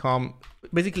going to become,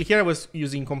 basically here I was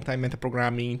using comp time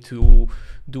metaprogramming to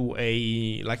do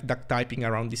a like duck typing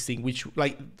around this thing, which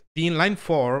like the inline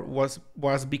 4 was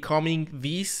becoming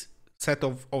this set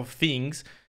of things,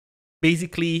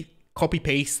 basically copy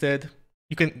pasted.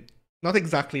 You can, not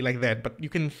exactly like that, but you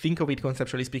can think of it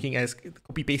conceptually speaking as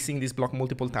copy pasting this block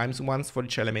multiple times, once for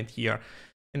each element here.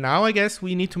 And now I guess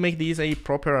we need to make this a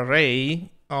proper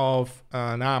array of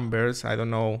numbers. I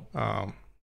don't know.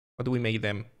 What do we make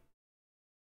them?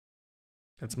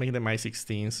 Let's make them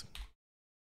I16s.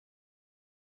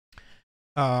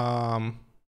 Now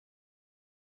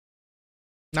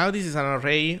this is an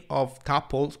array of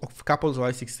couples of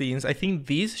I16s. I think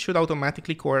these should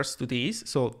automatically coerce to these.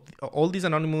 So all these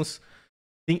anonymous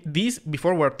these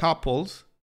before were tuples,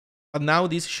 but now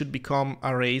these should become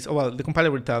arrays. Oh well, the compiler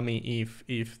will tell me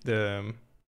if the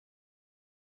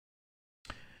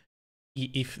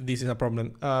if this is a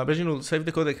problem. Version will save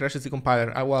the code that crashes the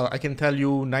compiler. Well, I can tell you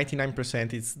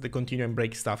 99% it's the continue and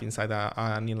break stuff inside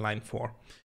an inline 4.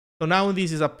 So now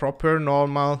this is a proper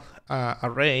normal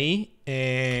array,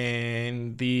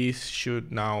 and this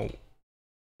should now,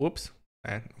 whoops,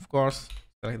 and of course,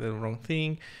 selected the wrong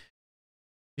thing.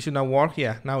 It should now work.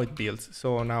 Yeah, now it builds.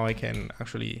 So now I can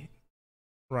actually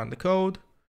run the code.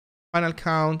 Final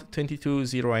count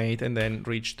 2208, and then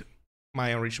reached my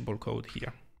unreachable code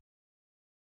here.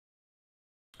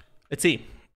 Let's see.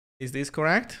 Is this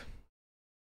correct?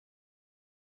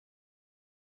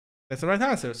 That's the right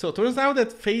answer. So it turns out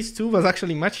that phase 2 was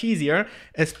actually much easier,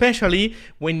 especially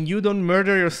when you don't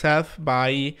murder yourself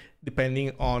by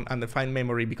depending on undefined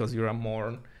memory because you're a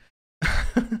moron.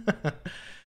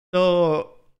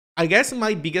 So I guess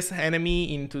my biggest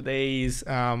enemy in today's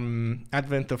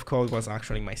advent of code was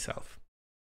actually myself.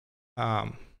 Yeah,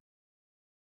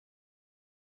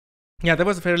 that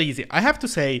was fairly easy. I have to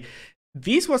say,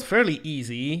 this was fairly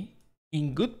easy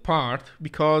in good part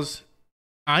because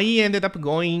I ended up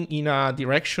going in a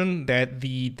direction that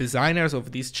the designers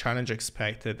of this challenge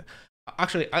expected.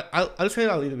 Actually, I'll say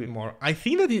a little bit more. I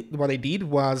think that what I did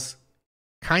was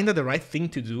kind of the right thing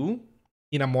to do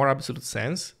in a more absolute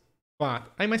sense, but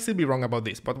I might still be wrong about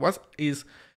this. But what is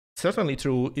certainly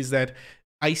true is that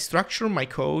I structure my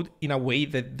code in a way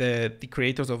that the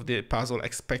creators of the puzzle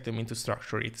expected me to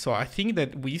structure it. So I think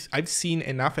that I've seen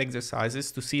enough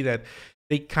exercises to see that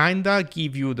they kind of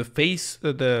give you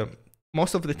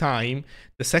most of the time,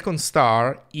 the second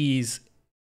star is,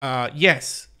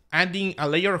 yes, adding a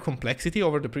layer of complexity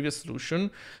over the previous solution,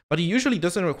 but it usually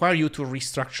doesn't require you to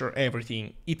restructure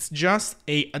everything. It's just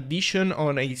an addition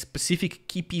on a specific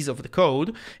key piece of the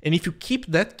code. And if you keep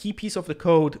that key piece of the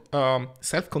code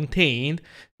self-contained,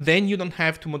 then you don't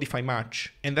have to modify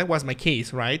much. And that was my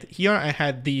case, right? Here I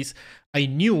had this. I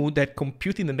knew that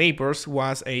computing the neighbors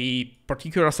was a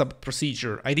particular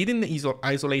sub-procedure. I didn't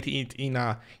isolate it in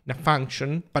a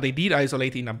function, but I did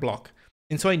isolate it in a block.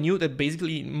 And so I knew that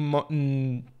basically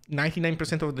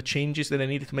 99% of the changes that I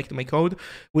needed to make to my code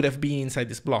would have been inside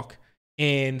this block.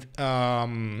 And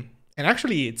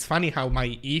actually, it's funny how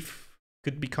my if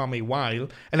could become a while.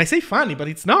 And I say funny, but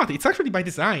it's not. It's actually by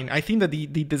design. I think that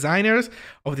the designers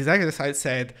of this exercise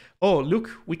said, oh,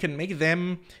 look, we can make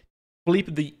them flip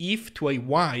the if to a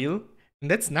while,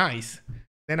 and that's nice.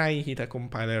 Then I hit a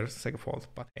compiler second fault,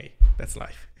 but hey, that's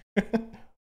life.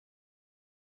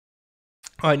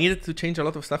 Oh, I needed to change a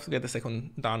lot of stuff to get the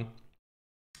second done.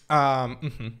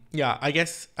 Yeah, I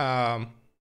guess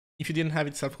if you didn't have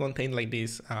it self-contained like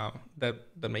this,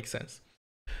 that makes sense.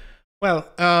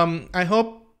 Well, I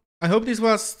hope this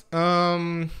was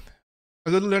a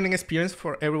good learning experience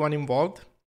for everyone involved.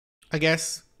 I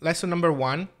guess lesson number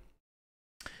 1.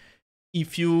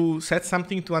 If you set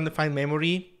something to undefined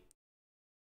memory,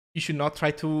 you should not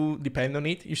try to depend on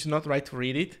it. You should not try to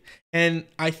read it. And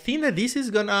I think that this is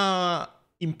gonna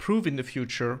improve in the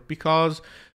future because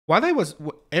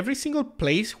every single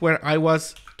place where I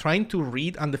was trying to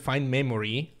read undefined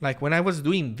memory, like when I was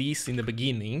doing this in the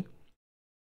beginning,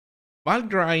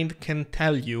 Valgrind can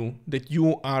tell you that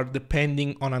you are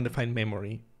depending on undefined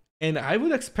memory. And I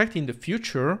would expect in the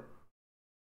future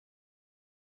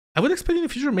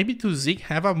maybe to Zig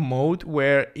have a mode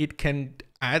where it can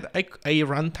add a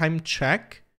runtime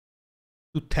check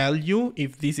to tell you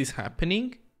if this is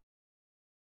happening.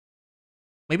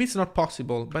 Maybe it's not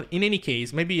possible, but in any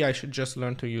case, maybe I should just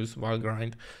learn to use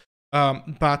Valgrind.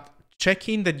 But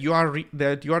checking that you are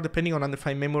depending on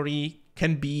undefined memory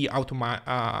can be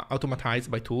automatized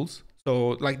by tools.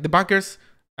 So like debuggers,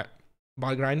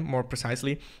 Valgrind more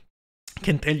precisely,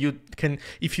 can tell you,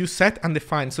 if you set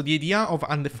undefined, so the idea of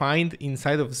undefined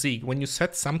inside of Zig, when you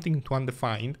set something to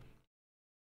undefined,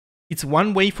 it's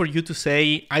one way for you to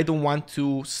say, I don't want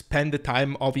to spend the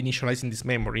time of initializing this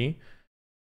memory,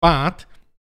 but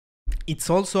it's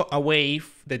also a way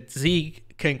that Zig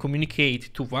can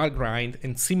communicate to Valgrind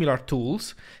and similar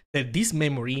tools that this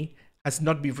memory has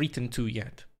not been written to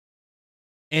yet.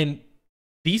 And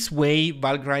this way,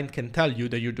 Valgrind can tell you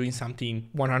that you're doing something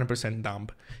 100% dumb.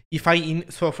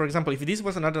 So for example, if this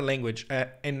was another language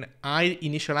and I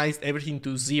initialized everything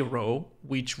to 0,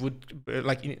 which would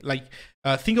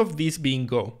think of this being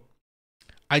Go.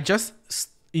 I just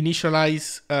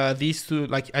initialize these to,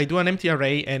 like, I do an empty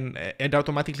array and it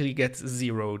automatically gets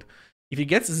zeroed. If it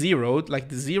gets zeroed, like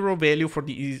the 0 value for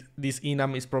this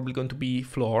enum is probably going to be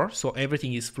floor, so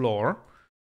everything is floor.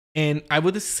 And I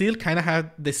would still kind of have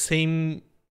the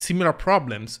similar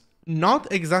problems.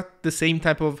 Not exact the same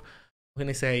type of, how can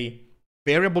I say,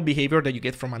 variable behavior that you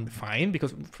get from undefined,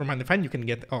 because from undefined you can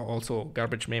get also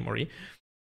garbage memory.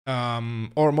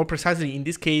 or more precisely, in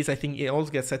this case, I think it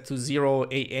also gets set to 0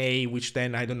 AA, which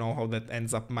then I don't know how that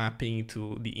ends up mapping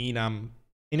to the enum.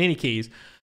 In any case,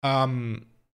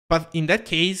 but in that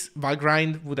case,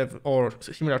 Valgrind would have, or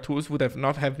similar tools would have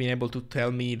not have been able to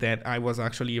tell me that I was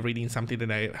actually reading something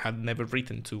that I had never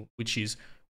written to, which is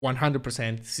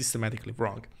 100% systematically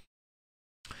wrong.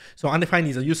 So undefined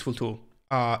is a useful tool.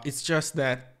 It's just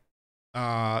that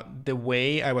the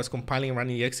way I was compiling and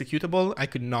running the executable, I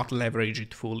could not leverage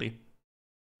it fully.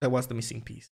 That was the missing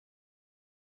piece.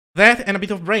 That and a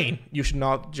bit of brain. You should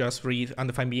not just read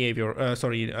undefined behavior,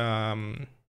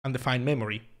 undefined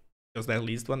memory, because that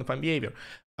leads to undefined behavior.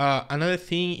 Another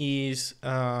thing is,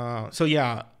 so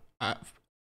yeah,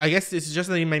 I guess it's just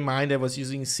that in my mind I was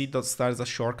using seed.star as a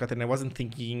shortcut and I wasn't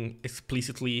thinking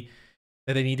explicitly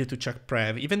that I needed to check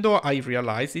prev, even though I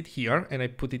realized it here and I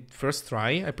put it first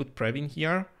try, I put prev in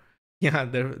here. Yeah,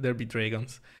 there'll be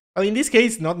dragons. Well, in this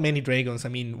case, not many dragons. I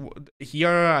mean, here,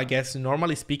 I guess,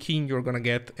 normally speaking, you're gonna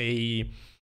get a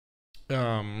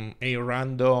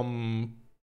random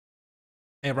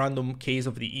case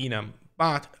of the enum.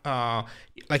 But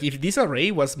like if this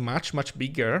array was much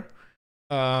bigger,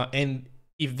 and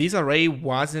if this array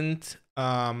wasn't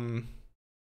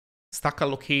stack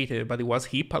allocated, but it was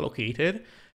heap allocated,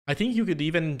 I think you could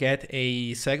even get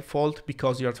a seg fault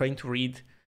because you're trying to read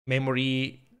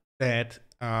memory that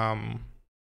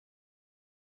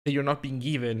that you're not being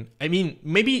given. I mean,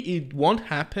 maybe it won't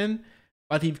happen,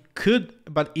 but it could.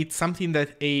 But it's something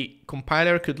that a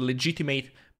compiler could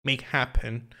make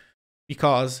happen,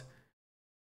 because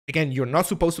again, you're not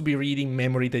supposed to be reading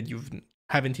memory that you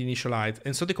haven't initialized,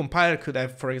 and so the compiler could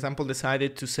have, for example,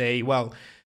 decided to say, well,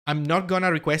 I'm not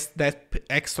gonna request that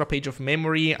extra page of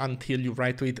memory until you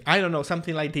write to it. I don't know,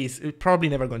 something like this. It's probably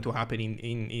never going to happen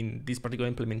in this particular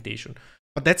implementation.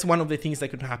 But that's one of the things that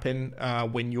could happen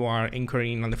when you are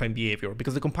anchoring undefined behavior,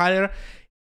 because the compiler,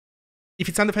 if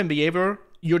it's undefined behavior,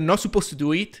 you're not supposed to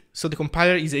do it. So the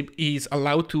compiler is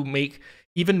allowed to make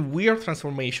even weird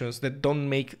transformations that don't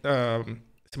make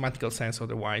semantical sense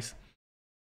otherwise.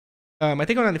 My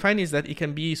take on undefined is that it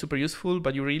can be super useful,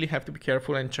 but you really have to be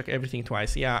careful and check everything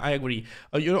twice. Yeah, I agree.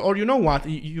 Or you know what?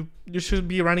 You should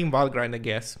be running Valgrind, I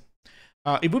guess.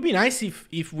 It would be nice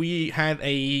if we had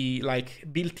a like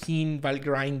built-in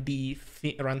Valgrindy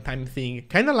runtime thing,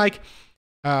 kind of like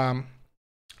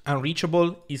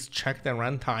unreachable is checked at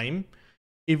runtime.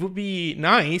 It would be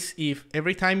nice if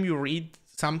every time you read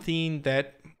something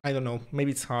that, I don't know, maybe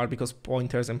it's hard because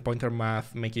pointers and pointer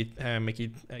math make it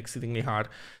exceedingly hard.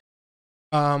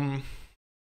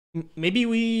 Maybe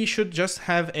we should just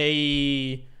have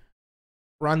a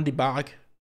run debug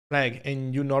flag,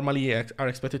 and you normally are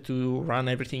expected to run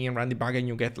everything in run debug, and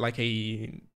you get like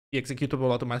the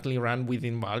executable automatically run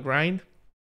within Valgrind.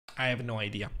 I have no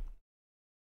idea.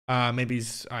 Maybe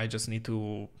I just need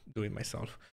to do it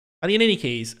myself. But in any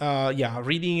case, yeah,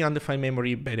 reading undefined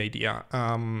memory, bad idea.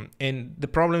 And the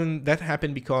problem that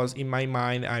happened because in my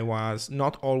mind I was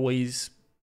not always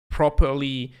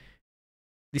properly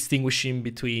distinguishing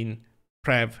between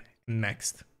prev and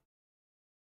next.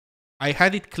 I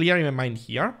had it clear in my mind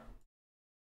here.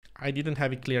 I didn't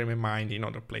have it clear in my mind in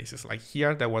other places. Like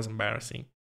here, that was embarrassing.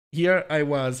 Here I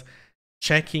was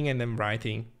checking and then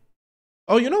writing.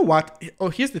 Oh, you know what? Oh,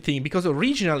 here's the thing. Because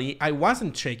originally I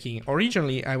wasn't checking.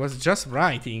 Originally I was just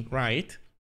writing, right?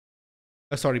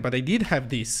 Sorry, but I did have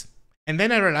this. And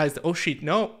then I realized, oh shit,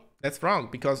 no, that's wrong,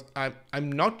 because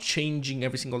I'm not changing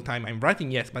every single time. I'm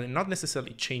writing, yes, but I'm not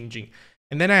necessarily changing.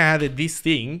 And then I added this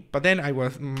thing, but then I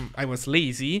was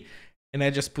lazy, and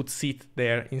I just put sit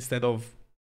there instead of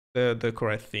the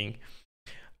correct thing.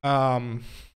 But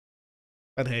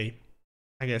hey,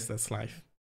 I guess that's life.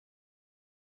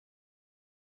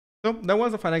 So that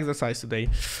was a fun exercise today.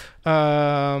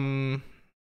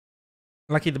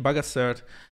 Lucky debug assert.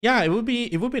 Yeah, it would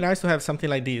be nice to have something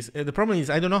like this. The problem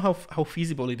is I don't know how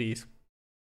feasible it is.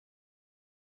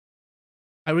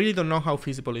 I really don't know how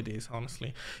feasible it is,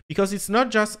 honestly, because it's not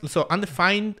just so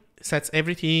undefined sets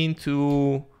everything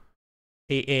to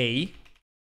AA,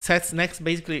 sets next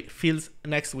basically fills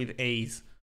next with A's.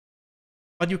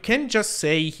 But you can just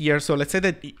say here, so let's say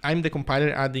that I'm the compiler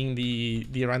adding the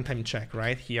runtime check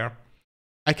right here.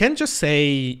 I can just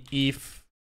say if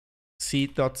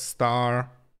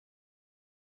c.star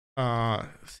I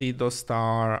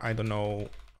don't know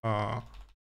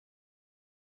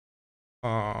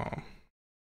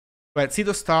but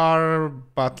c.star,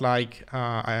 but like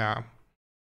let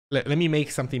me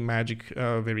make something magic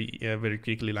very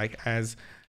quickly, like as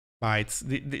bytes.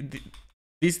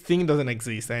 This thing doesn't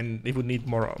exist and it would need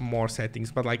more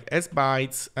settings, but like as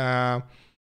bytes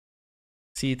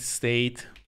seed state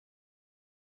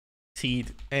see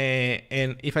it.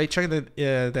 And if I check that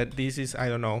that this is, I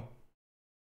don't know,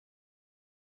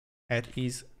 that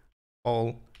is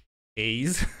all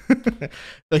A's.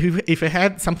 So if I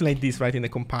had something like this right in the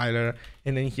compiler,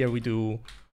 and then here we do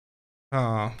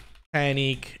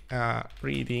panic,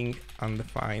 reading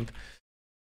undefined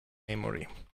memory.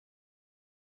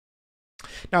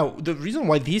 Now, the reason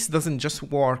why this doesn't just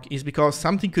work is because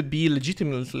something could be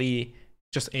legitimately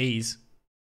just A's.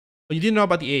 Oh, you didn't know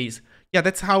about the A's. Yeah,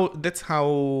 that's how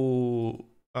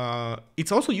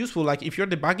it's also useful, like if you're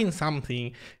debugging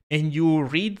something and you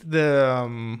read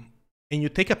the and you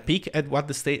take a peek at what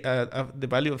the state the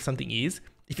value of something is.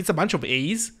 If it's a bunch of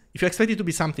A's, if you expect it to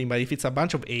be something, but if it's a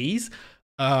bunch of A's,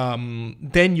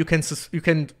 then you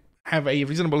can have a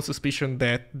reasonable suspicion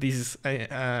that this is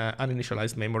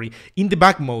uninitialized memory. In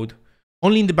debug mode,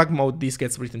 only in debug mode this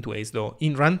gets written to A's though.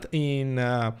 In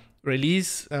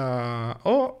release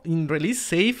in release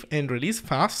safe and release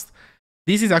fast,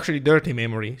 this is actually dirty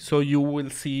memory. So you will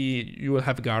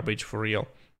have garbage for real.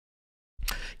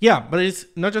 Yeah, but it's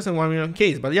not just in 1 million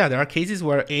case, but yeah, there are cases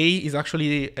where A is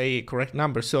actually a correct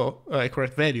number, so a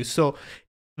correct value. So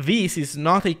this is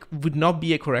would not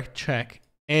be a correct check.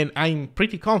 And I'm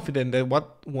pretty confident that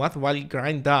what while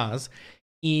grind does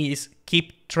is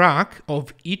keep track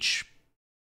of each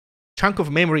chunk of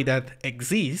memory that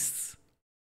exists,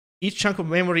 each chunk of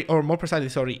memory, or more precisely,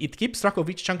 sorry, it keeps track of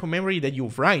each chunk of memory that you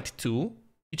write to,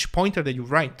 each pointer that you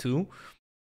write to.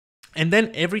 And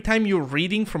then every time you're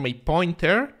reading from a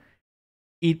pointer,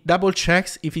 it double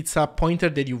checks if it's a pointer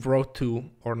that you wrote to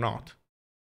or not.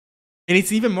 And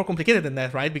it's even more complicated than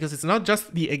that, right? Because it's not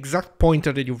just the exact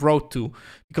pointer that you wrote to,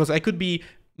 because I could be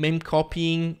mem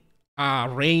copying a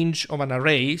range of an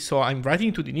array. So I'm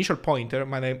writing to the initial pointer,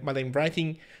 but I'm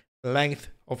writing length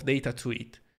of data to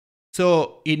it.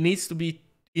 So it needs to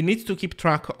keep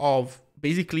track of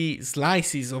basically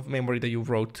slices of memory that you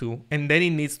wrote to, and then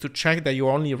it needs to check that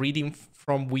you're only reading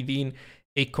from within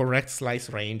a correct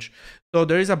slice range. So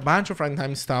there is a bunch of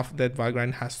runtime stuff that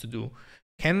Valgrind has to do.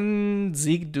 Can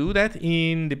Zig do that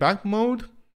in debug mode?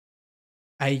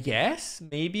 I guess,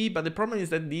 maybe, but the problem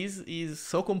is that this is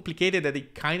so complicated that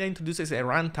it kind of introduces a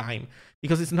runtime,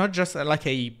 because it's not just like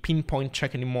a pinpoint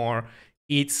check anymore.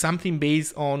 It's something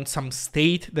based on some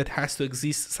state that has to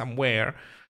exist somewhere.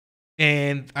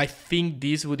 And I think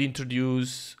this would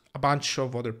introduce a bunch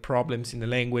of other problems in the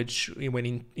language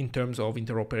when in terms of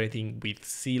interoperating with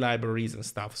C libraries and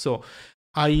stuff. So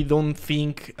I don't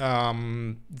think,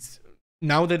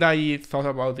 now that I thought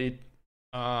about it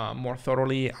more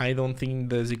thoroughly, I don't think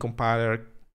the Z compiler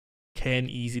can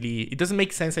easily, it doesn't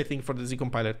make sense, I think, for the Z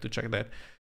compiler to check that.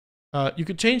 You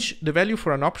could change the value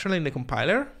for an optional in the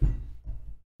compiler.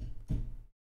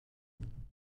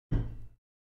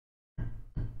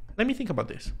 Let me think about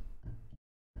this.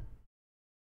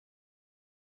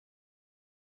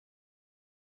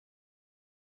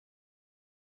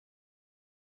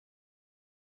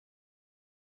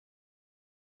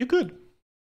 You could.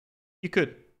 You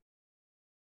could.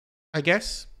 I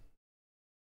guess.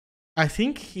 I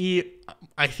think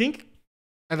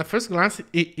at the first glance,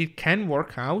 it can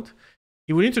work out.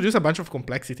 It will introduce a bunch of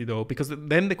complexity though, because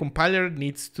then the compiler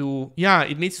needs to,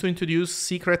 it needs to introduce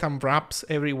secret unwraps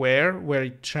everywhere where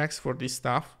it checks for this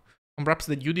stuff. Unwraps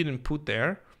that you didn't put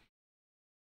there.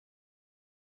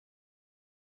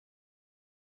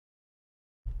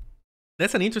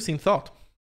 That's an interesting thought.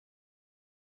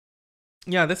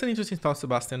 Yeah, that's an interesting thought,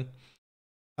 Sebastian.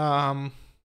 On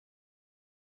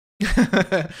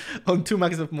 2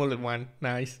 max of mullet 1.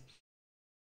 Nice.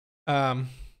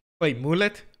 Wait,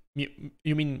 mullet?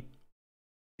 You mean,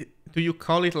 do you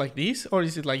call it like this, or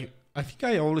is it like, I think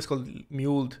I always call it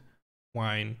muled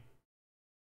wine.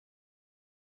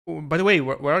 Oh, by the way,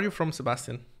 where are you from,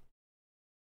 Sebastian?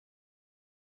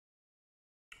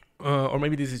 Or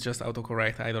maybe this is just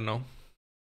autocorrect, I don't know.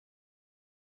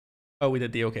 Oh, with a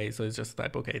D, okay, so it's just a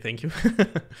type, okay, thank you.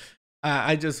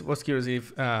 I just was curious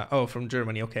if, oh, from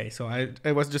Germany, okay. So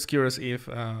I was just curious if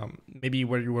maybe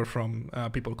where you were from,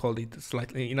 people called it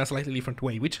in a slightly different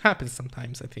way, which happens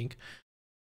sometimes, I think.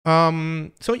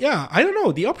 So yeah, I don't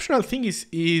know. The optional thing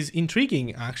is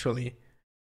intriguing, actually.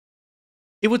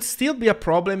 It would still be a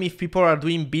problem if people are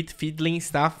doing bit fiddling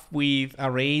stuff with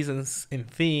arrays and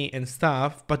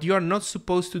stuff, but you are not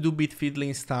supposed to do bit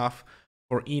fiddling stuff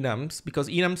for enums, because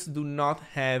enums do not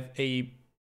have a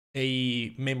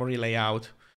memory layout.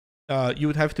 You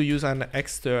would have to use an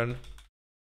extern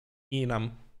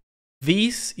enum.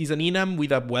 This is an enum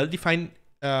with a well-defined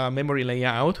memory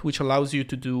layout, which allows you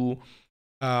to do,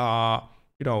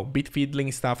 bit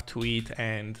fiddling stuff to it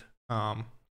and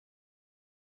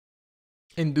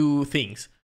do things.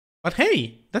 But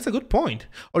hey, that's a good point.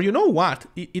 Or you know what?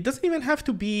 It doesn't even have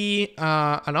to be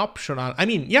an optional. I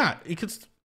mean, yeah, it could,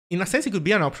 in a sense, it could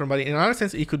be an option, but in another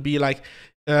sense, it could be like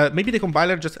maybe the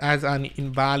compiler just adds an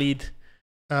invalid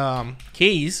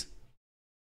case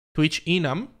to each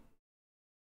enum,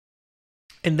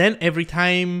 and then every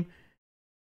time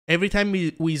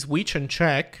we switch and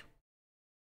check,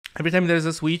 every time there's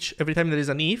a switch, every time there is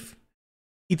an if,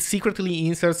 it secretly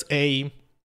inserts a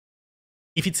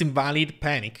if it's invalid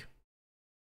panic.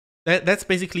 That's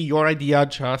basically your idea,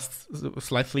 just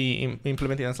slightly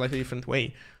implemented in a slightly different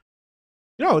way.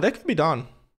 You know, that could be done.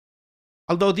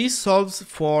 Although this solves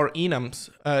for enums,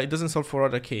 it doesn't solve for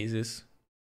other cases.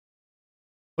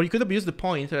 Or you could abuse the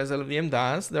pointer as LVM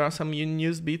does. There are some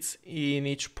unused bits in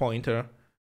each pointer.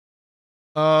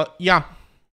 Yeah.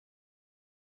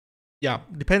 Yeah,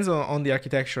 depends on the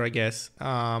architecture, I guess.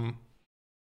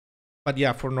 But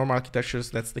yeah, for normal architectures,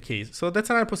 that's the case. So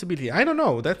that's another possibility. I don't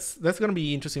know. That's going to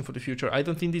be interesting for the future. I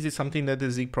don't think this is something that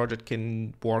the Zig project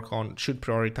can work on, should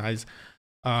prioritize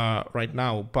right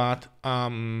now. But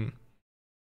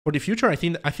for the future, I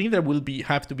think there will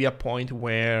have to be a point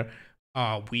where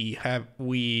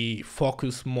we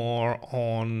focus more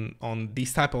on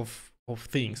this type of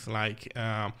things, like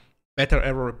better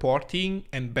error reporting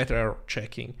and better error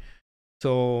checking.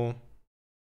 So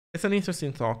it's an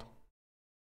interesting thought.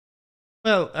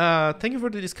 Well, thank you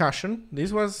for the discussion.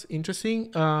 This was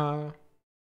interesting.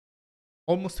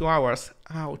 Almost 2 hours.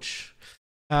 Ouch.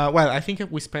 Well, I think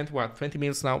we spent, 20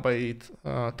 minutes now by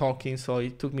talking, so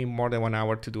it took me more than 1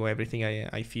 hour to do everything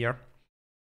I fear.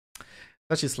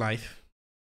 Such is life.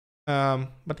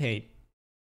 But hey.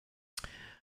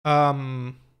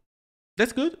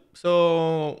 That's good.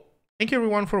 So, thank you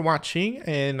everyone for watching,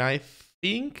 and I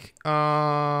think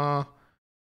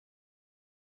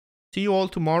see you all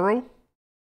tomorrow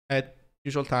at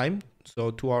usual time,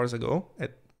 so 2 hours ago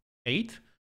at 8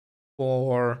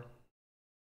 for,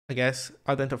 I guess,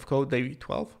 Advent of Code Day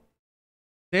 12.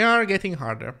 They are getting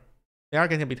harder. They are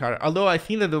getting a bit harder. Although I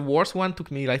think that the worst one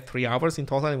took me like 3 hours in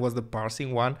total. It was the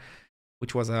parsing one,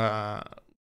 which was a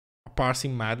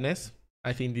parsing madness.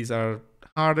 I think these are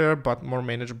harder but more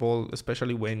manageable,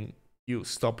 especially when you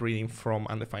stop reading from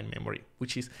undefined memory,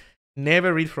 which is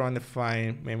never read from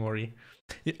undefined memory.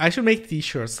 I should make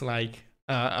t-shirts like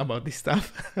about this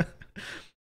stuff.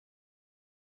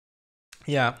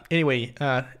 Yeah, anyway,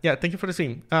 yeah, thank you for the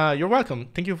stream. You're welcome.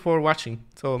 Thank you for watching.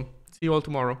 So see you all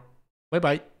tomorrow. Bye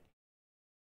bye.